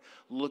her,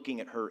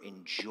 looking at her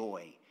in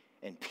joy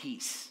and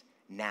peace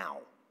now.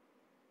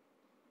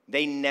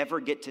 They never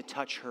get to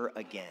touch her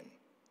again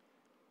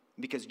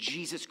because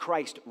Jesus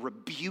Christ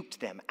rebuked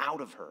them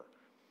out of her.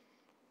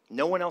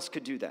 No one else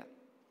could do that.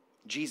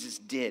 Jesus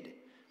did.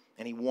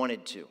 And he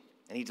wanted to,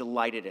 and he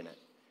delighted in it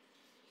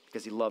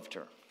because he loved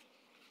her.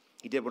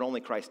 He did what only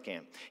Christ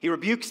can. He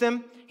rebukes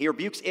them, he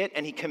rebukes it,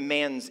 and he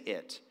commands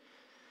it.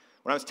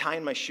 When I was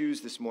tying my shoes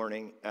this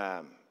morning,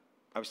 I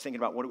was thinking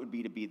about what it would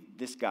be to be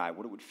this guy,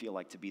 what it would feel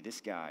like to be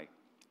this guy,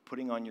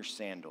 putting on your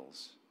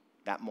sandals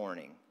that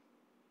morning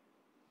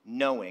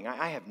knowing,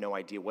 I have no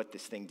idea what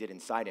this thing did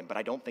inside him, but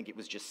I don't think it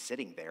was just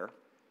sitting there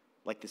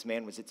like this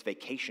man was its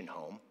vacation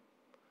home.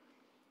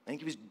 I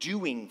think he was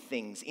doing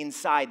things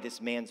inside this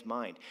man's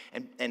mind.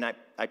 And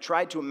I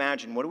tried to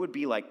imagine what it would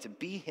be like to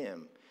be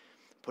him,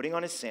 putting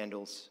on his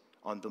sandals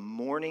on the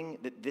morning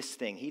that this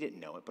thing, he didn't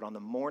know it, but on the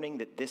morning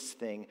that this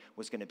thing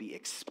was going to be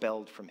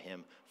expelled from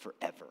him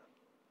forever.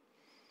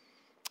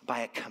 By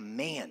a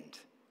command,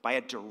 by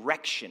a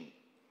direction,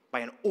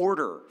 by an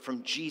order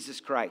from Jesus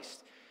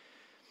Christ.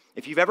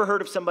 If you've ever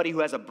heard of somebody who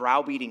has a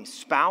browbeating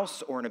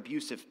spouse or an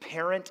abusive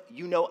parent,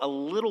 you know a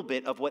little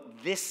bit of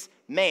what this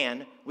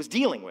man was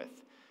dealing with.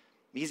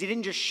 Because he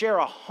didn't just share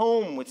a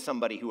home with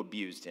somebody who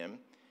abused him.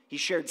 He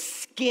shared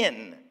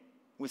skin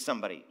with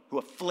somebody who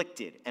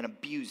afflicted and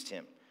abused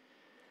him.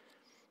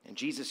 And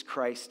Jesus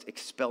Christ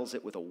expels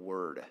it with a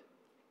word.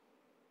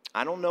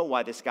 I don't know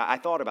why this guy, I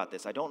thought about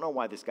this. I don't know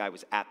why this guy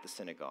was at the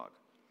synagogue.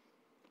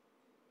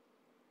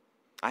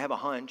 I have a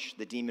hunch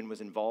the demon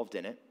was involved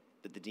in it,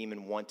 that the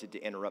demon wanted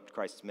to interrupt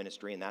Christ's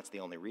ministry, and that's the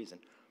only reason.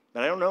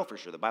 But I don't know for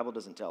sure. The Bible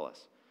doesn't tell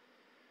us.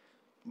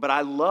 But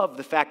I love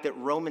the fact that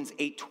Romans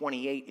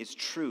 8:28 is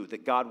true,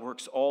 that God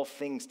works all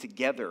things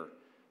together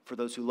for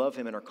those who love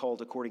him and are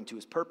called according to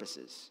his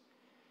purposes.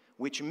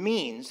 Which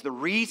means the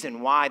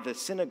reason why the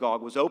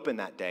synagogue was open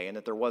that day and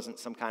that there wasn't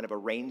some kind of a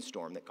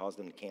rainstorm that caused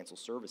them to cancel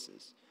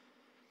services.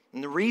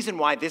 And the reason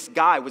why this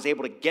guy was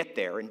able to get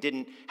there and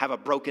didn't have a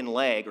broken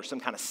leg or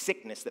some kind of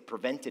sickness that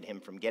prevented him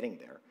from getting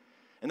there.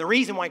 And the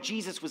reason why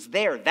Jesus was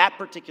there that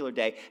particular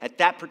day, at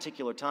that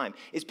particular time,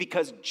 is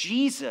because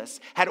Jesus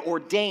had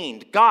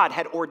ordained, God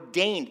had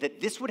ordained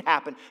that this would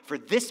happen for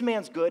this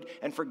man's good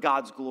and for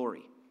God's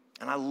glory.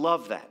 And I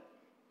love that.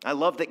 I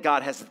love that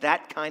God has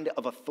that kind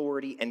of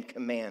authority and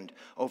command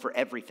over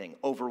everything,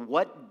 over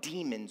what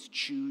demons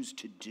choose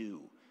to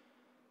do.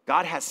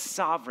 God has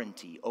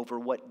sovereignty over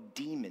what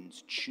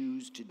demons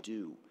choose to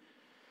do.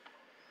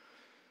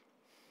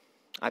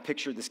 I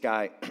pictured this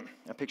guy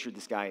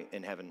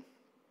in heaven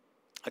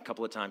a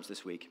couple of times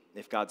this week,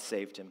 if God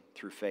saved him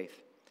through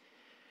faith.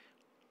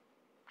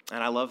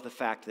 And I love the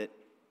fact that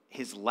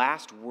his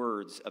last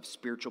words of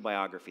spiritual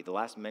biography, the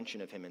last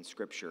mention of him in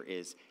Scripture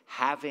is,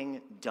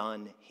 having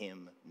done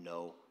him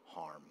no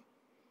harm.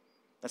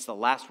 That's the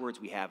last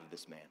words we have of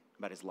this man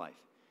about his life.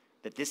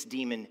 That this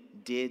demon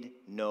did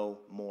no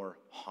more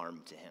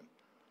harm to him.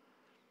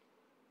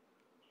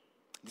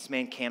 This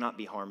man cannot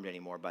be harmed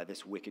anymore by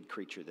this wicked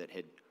creature that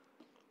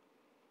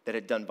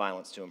had done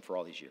violence to him for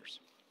all these years.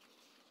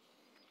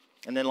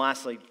 And then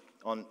lastly,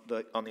 on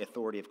the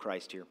authority of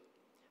Christ here,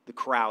 the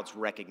crowds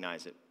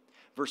recognize it.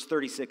 Verse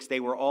 36, they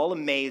were all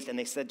amazed and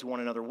they said to one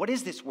another, what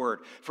is this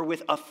word? For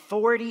with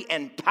authority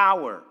and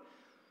power,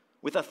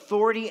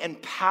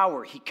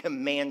 he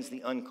commands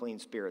the unclean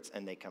spirits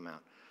and they come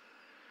out.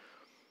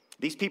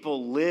 These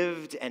people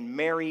lived and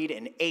married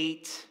and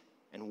ate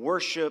and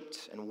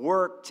worshiped and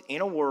worked in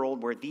a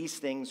world where these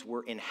things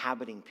were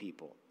inhabiting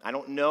people. I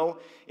don't know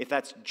if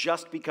that's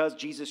just because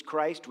Jesus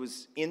Christ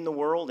was in the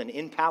world and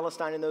in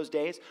Palestine in those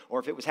days, or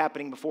if it was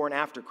happening before and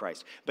after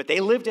Christ. But they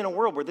lived in a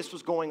world where this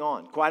was going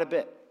on quite a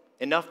bit.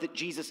 Enough that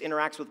Jesus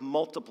interacts with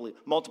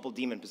multiple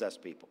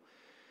demon-possessed people.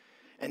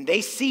 And they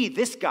see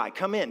this guy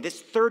come in,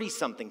 this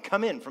 30-something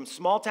come in from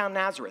small-town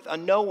Nazareth, a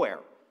nowhere.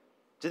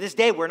 To this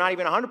day, we're not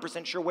even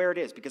 100% sure where it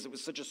is because it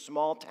was such a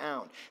small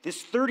town.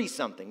 This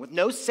 30-something with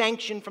no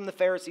sanction from the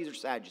Pharisees or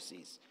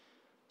Sadducees.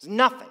 There's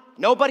nothing.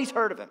 Nobody's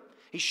heard of him.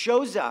 He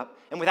shows up,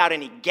 and without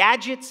any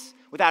gadgets,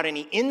 without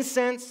any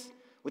incense,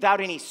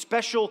 without any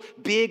special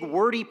big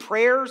wordy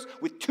prayers,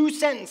 with 2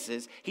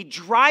 sentences, he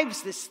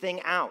drives this thing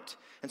out.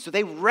 And so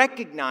they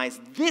recognize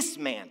this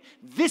man,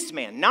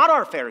 not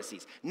our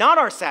Pharisees, not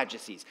our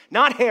Sadducees,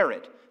 not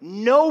Herod.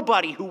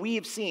 Nobody who we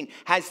have seen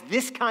has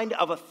this kind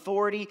of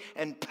authority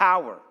and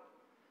power.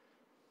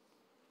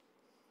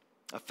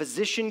 A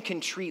physician can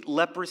treat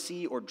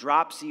leprosy or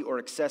dropsy or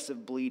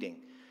excessive bleeding,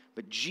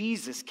 but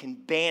Jesus can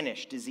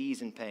banish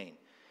disease and pain.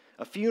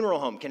 A funeral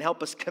home can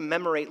help us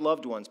commemorate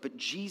loved ones, but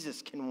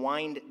Jesus can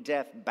wind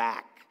death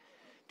back.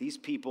 These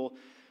people,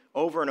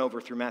 over and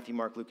over through Matthew,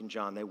 Mark, Luke, and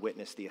John, they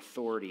witness the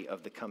authority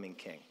of the coming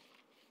king.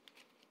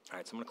 All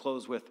right, so I'm going to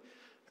close with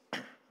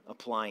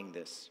applying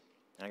this.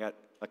 And I got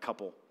a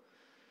couple,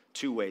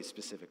 2 ways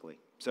specifically.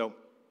 So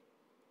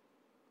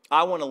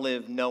I want to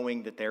live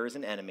knowing that there is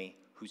an enemy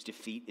whose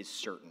defeat is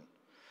certain.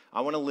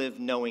 I want to live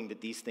knowing that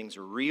these things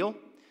are real,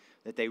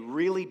 that they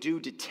really do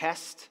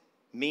detest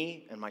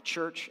me and my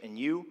church and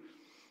you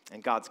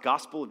and God's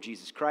gospel of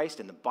Jesus Christ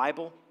and the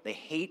Bible. They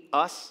hate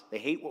us. They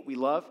hate what we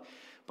love.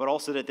 But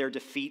also that their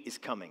defeat is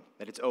coming,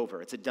 that it's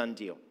over, it's a done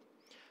deal.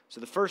 So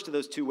the first of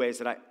those 2 ways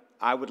that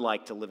I would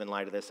like to live in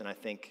light of this, and I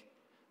think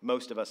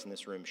most of us in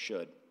this room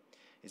should,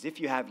 is if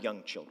you have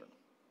young children.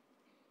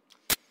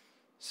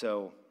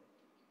 So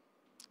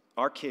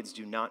our kids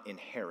do not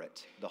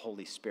inherit the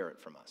Holy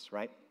Spirit from us,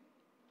 right?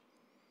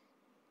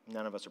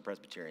 None of us are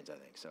Presbyterians, I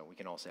think, so we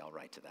can all say all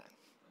right to that.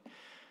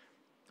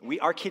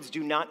 Our kids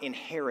do not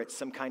inherit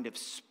some kind of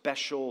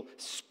special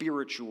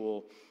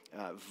spiritual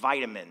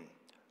vitamin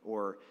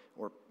or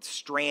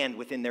strand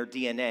within their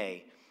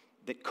DNA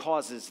that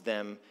causes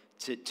them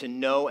to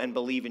know and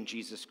believe in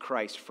Jesus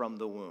Christ from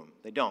the womb.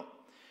 They don't.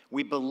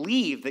 We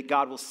believe that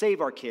God will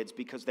save our kids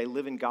because they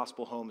live in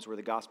gospel homes where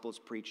the gospel is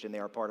preached and they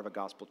are part of a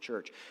gospel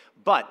church.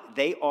 But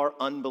they are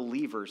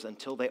unbelievers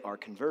until they are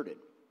converted,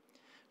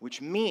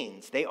 which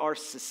means they are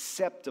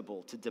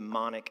susceptible to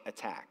demonic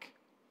attack.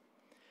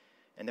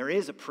 And there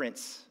is a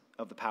prince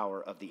of the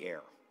power of the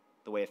air,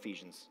 the way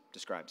Ephesians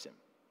describes him.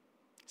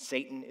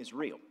 Satan is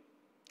real,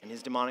 and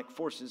his demonic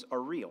forces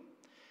are real.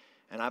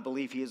 And I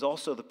believe he is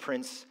also the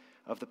prince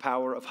of the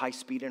power of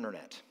high-speed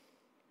internet,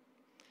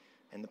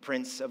 and the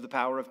prince of the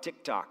power of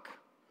TikTok,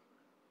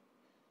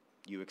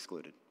 you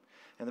excluded,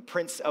 and the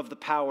prince of the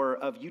power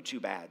of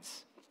YouTube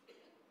ads.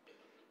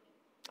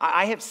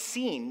 I have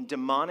seen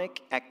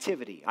demonic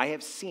activity. I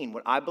have seen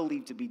what I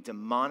believe to be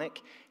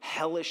demonic,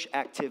 hellish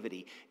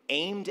activity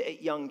aimed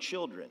at young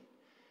children.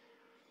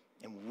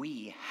 And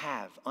we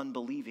have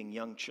unbelieving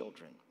young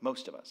children,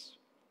 most of us.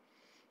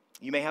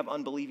 You may have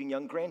unbelieving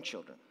young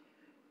grandchildren.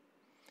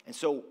 And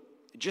so,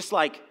 just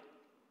like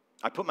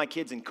I put my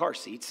kids in car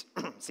seats,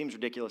 seems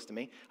ridiculous to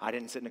me. I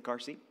didn't sit in a car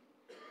seat.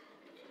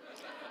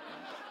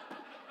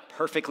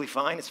 Perfectly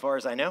fine as far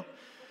as I know.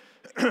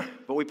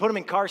 But we put them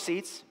in car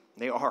seats.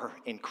 They are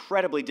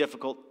incredibly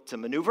difficult to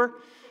maneuver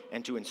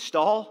and to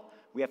install.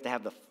 We have to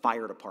have the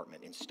fire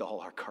department install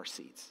our car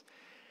seats.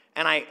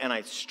 And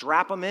I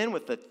strap them in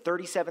with the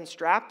 37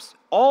 straps,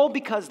 all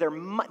because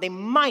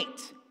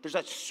there's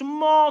a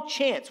small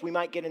chance we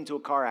might get into a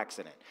car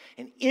accident.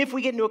 And if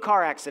we get into a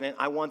car accident,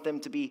 I want them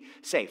to be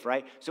safe,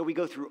 right? So we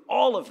go through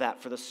all of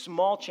that for the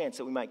small chance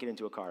that we might get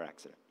into a car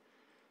accident.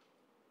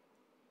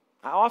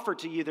 I offer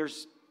to you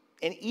there's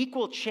an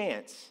equal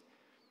chance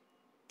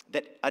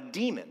that a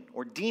demon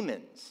or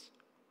demons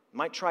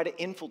might try to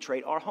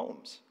infiltrate our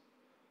homes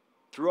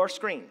through our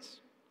screens,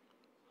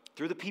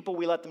 through the people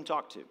we let them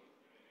talk to.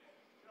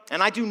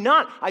 And I do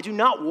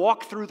not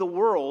walk through the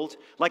world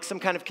like some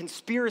kind of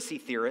conspiracy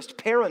theorist,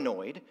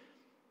 paranoid,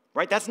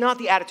 right? That's not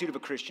the attitude of a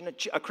Christian.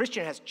 A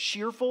Christian has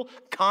cheerful,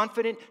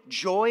 confident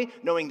joy,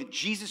 knowing that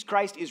Jesus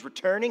Christ is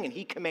returning and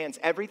he commands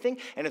everything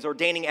and is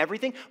ordaining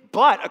everything.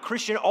 But a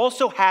Christian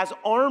also has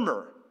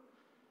armor.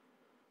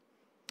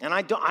 And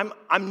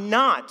I'm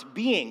not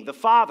being the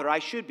father I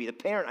should be, the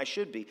parent I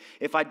should be,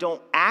 if I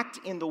don't act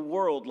in the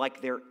world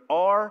like there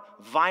are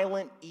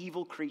violent,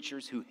 evil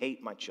creatures who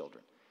hate my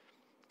children.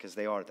 Because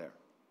they are there,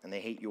 and they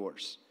hate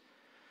yours.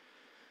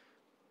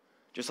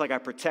 Just like I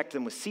protect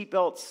them with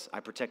seatbelts, I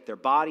protect their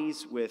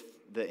bodies with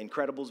the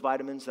Incredibles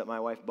vitamins that my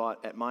wife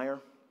bought at Meijer.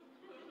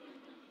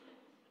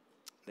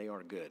 They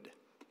are good.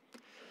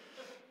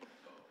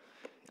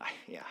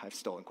 I've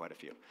stolen quite a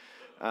few.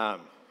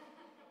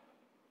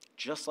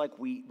 Just like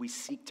we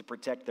seek to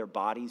protect their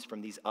bodies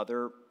from these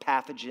other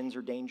pathogens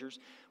or dangers,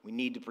 we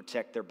need to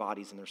protect their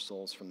bodies and their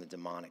souls from the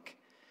demonic.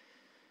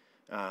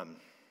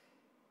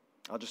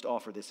 I'll just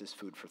offer this as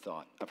food for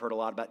thought. I've heard a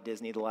lot about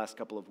Disney the last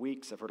couple of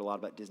weeks. I've heard a lot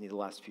about Disney the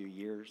last few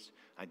years.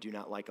 I do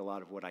not like a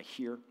lot of what I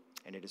hear,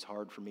 and it is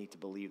hard for me to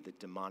believe that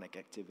demonic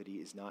activity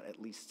is not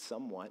at least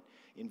somewhat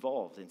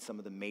involved in some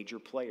of the major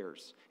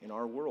players in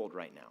our world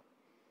right now.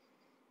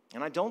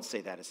 And I don't say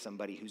that as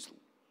somebody who's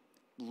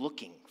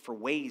looking for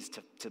ways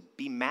to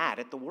be mad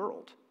at the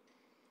world.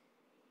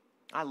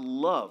 I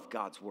love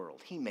God's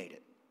world. He made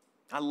it.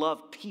 I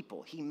love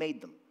people. He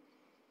made them.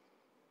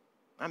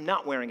 I'm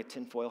not wearing a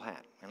tinfoil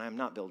hat, and I'm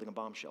not building a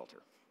bomb shelter.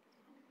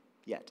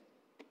 Yet.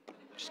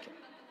 Just kidding.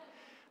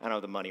 I don't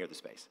have the money or the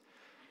space.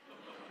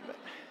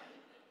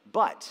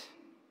 But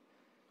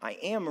I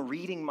am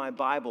reading my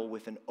Bible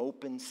with an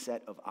open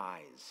set of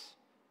eyes,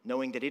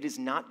 knowing that it is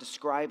not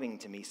describing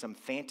to me some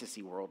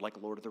fantasy world like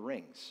Lord of the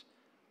Rings.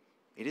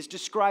 It is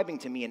describing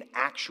to me an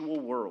actual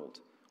world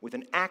with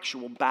an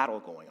actual battle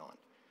going on.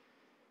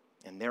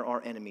 And there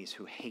are enemies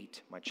who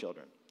hate my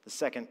children. The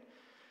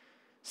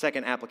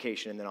second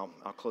application, and then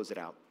I'll close it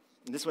out.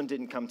 And this one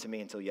didn't come to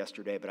me until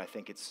yesterday, but I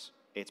think it's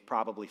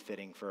probably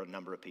fitting for a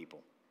number of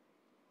people.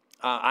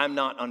 I'm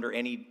not under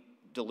any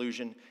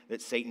delusion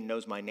that Satan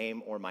knows my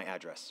name or my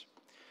address.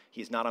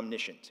 He is not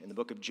omniscient. In the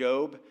book of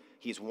Job,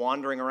 he's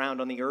wandering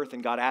around on the earth,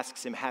 and God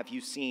asks him, have you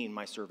seen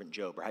my servant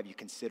Job, or have you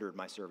considered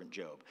my servant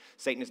Job?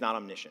 Satan is not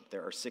omniscient.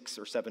 There are 6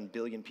 or 7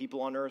 billion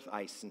people on earth.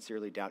 I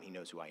sincerely doubt he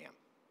knows who I am.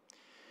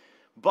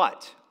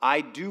 But I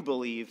do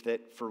believe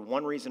that for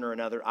one reason or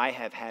another, I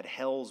have had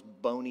hell's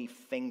bony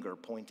finger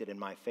pointed in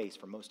my face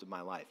for most of my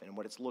life. And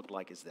what it's looked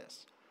like is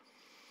this.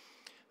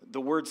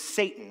 The word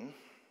Satan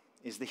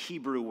is the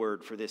Hebrew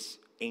word for this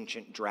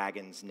ancient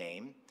dragon's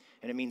name.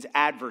 And it means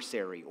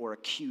adversary or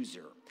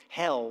accuser.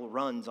 Hell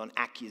runs on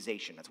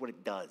accusation. That's what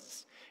it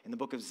does. In the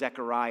book of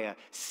Zechariah,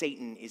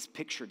 Satan is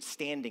pictured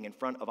standing in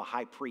front of a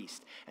high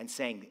priest and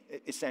saying,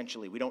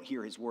 essentially, we don't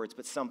hear his words,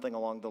 but something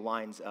along the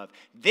lines of,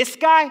 this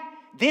guy,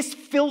 this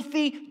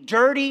filthy,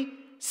 dirty,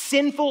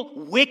 sinful,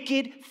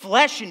 wicked,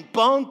 flesh and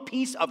bone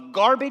piece of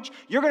garbage,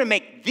 you're going to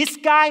make this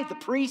guy the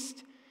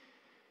priest?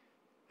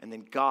 And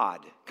then God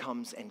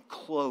comes and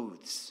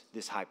clothes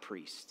this high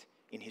priest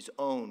in his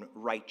own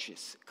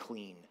righteous,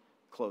 clean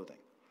clothing.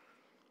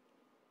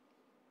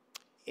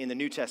 in the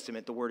New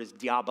Testament, the word is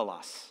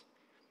diabolos,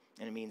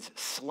 and it means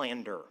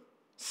slander,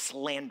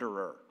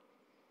 slanderer.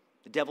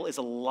 The devil is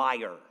a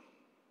liar.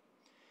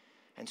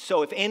 And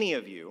so if any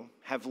of you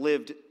have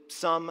lived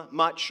some,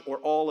 much, or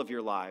all of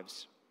your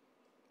lives,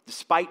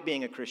 despite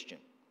being a Christian,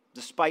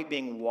 despite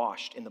being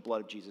washed in the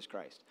blood of Jesus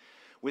Christ,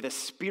 with a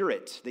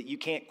spirit that you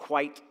can't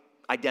quite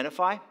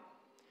identify,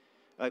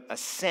 a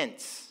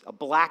sense, a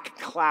black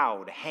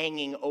cloud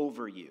hanging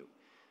over you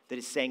that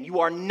is saying, you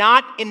are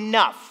not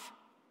enough.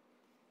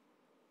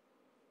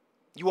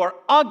 You are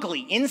ugly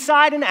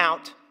inside and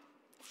out,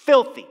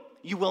 filthy.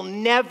 You will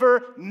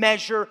never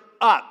measure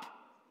up.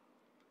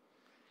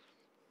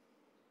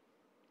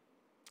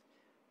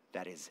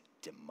 That is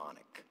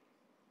demonic.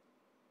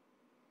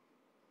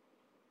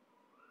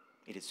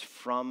 It is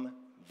from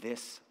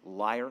this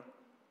liar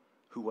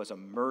who was a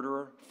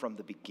murderer from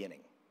the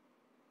beginning.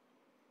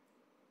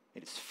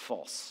 It is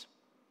false.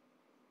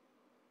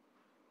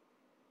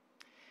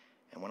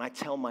 And when I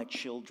tell my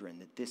children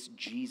that this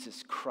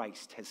Jesus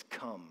Christ has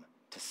come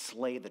to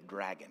slay the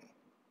dragon,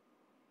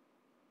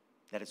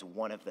 that is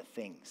one of the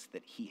things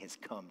that he has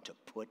come to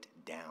put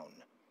down,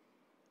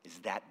 is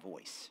that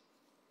voice.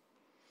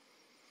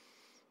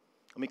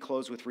 Let me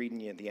close with reading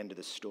you the end of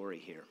the story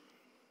here.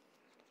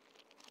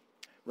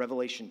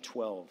 Revelation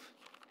 12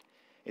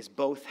 is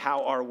both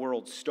how our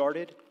world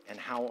started and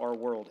how our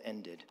world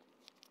ended,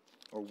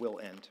 or will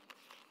end.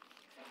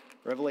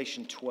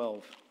 Revelation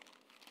 12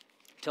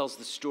 tells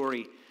the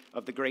story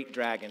of the great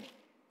dragon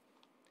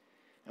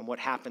and what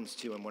happens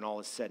to him when all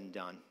is said and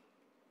done.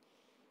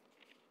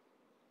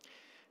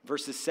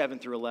 Verses 7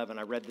 through 11,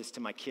 I read this to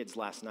my kids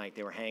last night.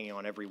 They were hanging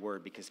on every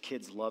word because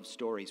kids love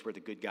stories where the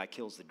good guy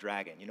kills the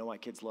dragon. You know why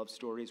kids love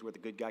stories where the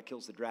good guy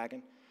kills the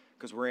dragon?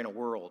 Because we're in a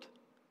world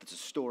that's a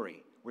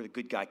story where the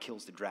good guy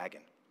kills the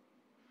dragon.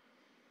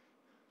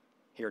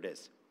 Here it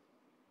is.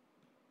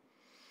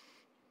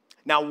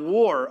 Now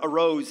war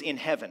arose in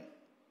heaven.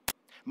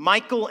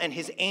 Michael and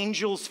his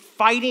angels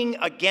fighting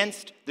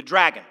against the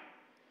dragon.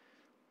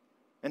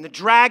 And the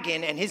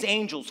dragon and his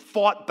angels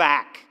fought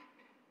back.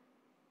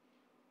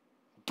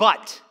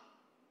 But,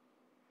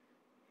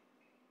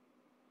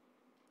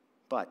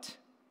 one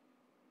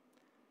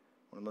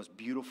of the most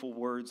beautiful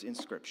words in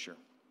Scripture,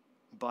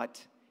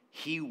 but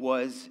he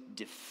was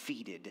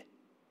defeated.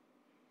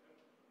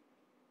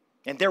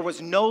 And there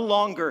was no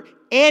longer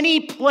any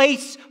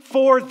place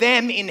for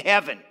them in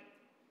heaven,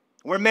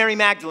 where Mary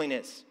Magdalene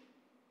is.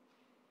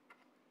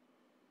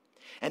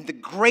 And the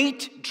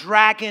great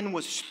dragon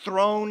was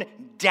thrown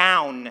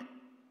down.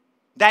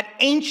 That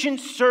ancient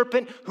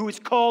serpent who is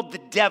called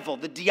the devil,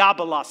 the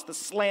diabolos, the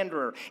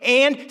slanderer,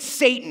 and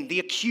Satan, the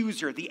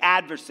accuser, the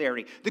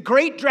adversary. The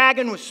great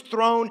dragon was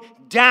thrown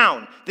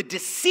down, the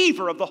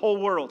deceiver of the whole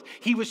world.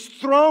 He was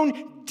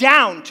thrown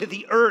down to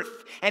the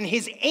earth, and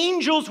his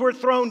angels were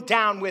thrown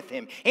down with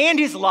him, and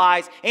his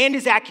lies and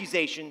his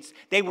accusations.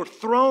 They were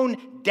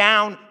thrown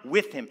down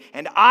with him.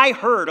 And I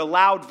heard a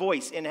loud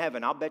voice in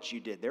heaven. I'll bet you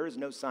did. There is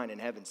no sign in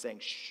heaven saying,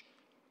 shh.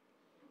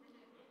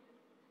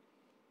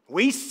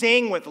 We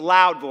sing with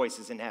loud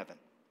voices in heaven.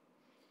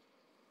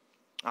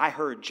 I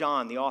heard,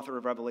 John, the author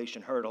of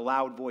Revelation, heard a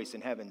loud voice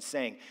in heaven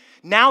saying,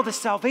 now the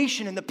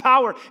salvation and the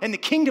power and the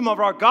kingdom of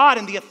our God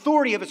and the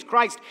authority of his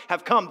Christ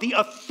have come. The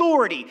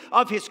authority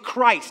of his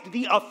Christ.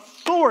 The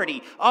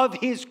authority of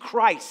his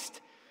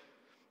Christ.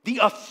 The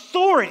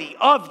authority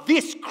of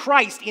this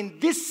Christ in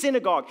this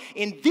synagogue,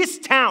 in this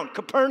town,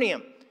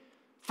 Capernaum.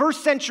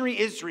 First century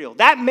Israel,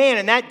 that man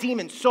and that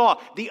demon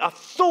saw the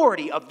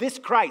authority of this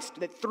Christ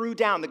that threw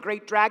down the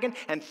great dragon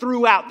and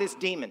threw out this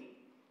demon,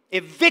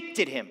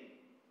 evicted him.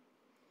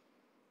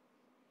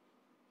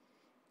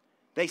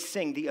 They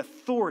sing, the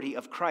authority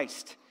of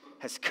Christ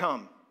has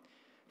come,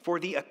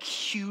 for the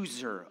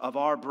accuser of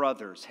our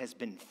brothers has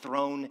been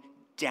thrown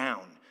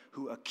down,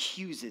 who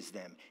accuses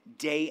them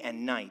day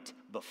and night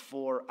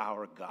before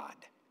our God.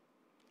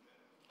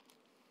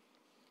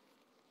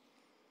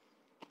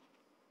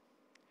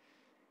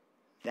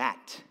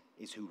 That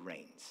is who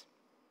reigns.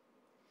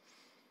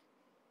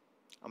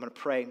 I'm going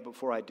to pray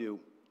before I do.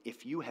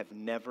 If you have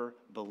never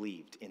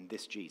believed in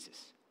this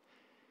Jesus,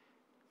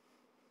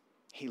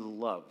 he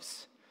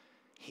loves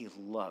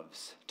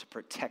to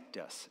protect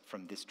us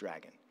from this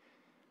dragon.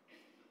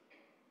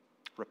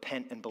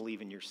 Repent and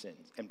believe in your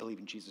sins and believe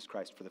in Jesus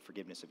Christ for the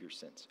forgiveness of your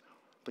sins.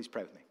 Please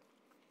pray with me.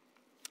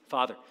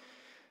 Father,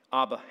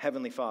 Abba,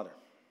 Heavenly Father,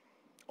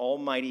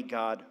 Almighty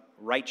God,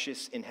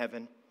 righteous in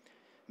heaven,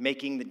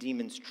 making the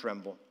demons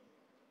tremble,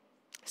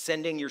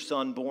 sending your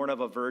Son, born of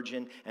a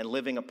virgin and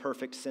living a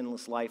perfect,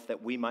 sinless life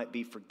that we might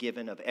be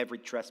forgiven of every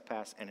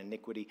trespass and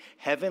iniquity.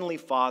 Heavenly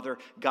Father,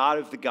 God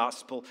of the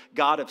gospel,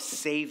 God of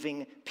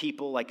saving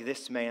people like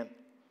this man,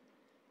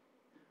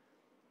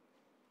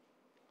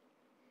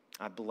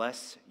 I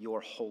bless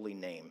your holy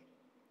name.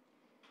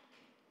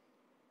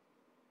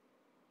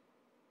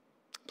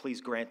 Please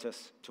grant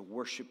us to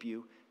worship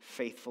you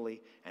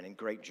faithfully and in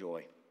great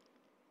joy.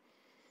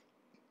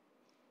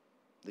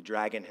 The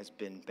dragon has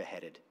been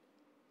beheaded.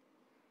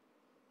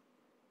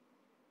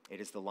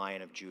 It is the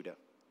Lion of Judah,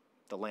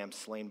 the Lamb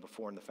slain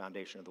before in the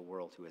foundation of the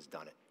world who has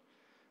done it.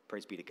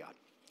 Praise be to God.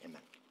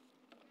 Amen.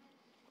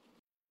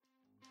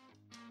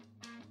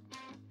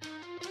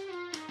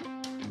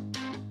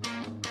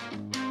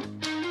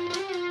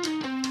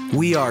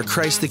 We are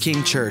Christ the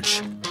King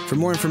Church. For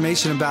more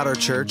information about our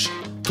church,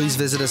 please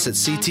visit us at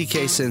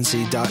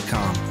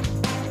ctkcincy.com.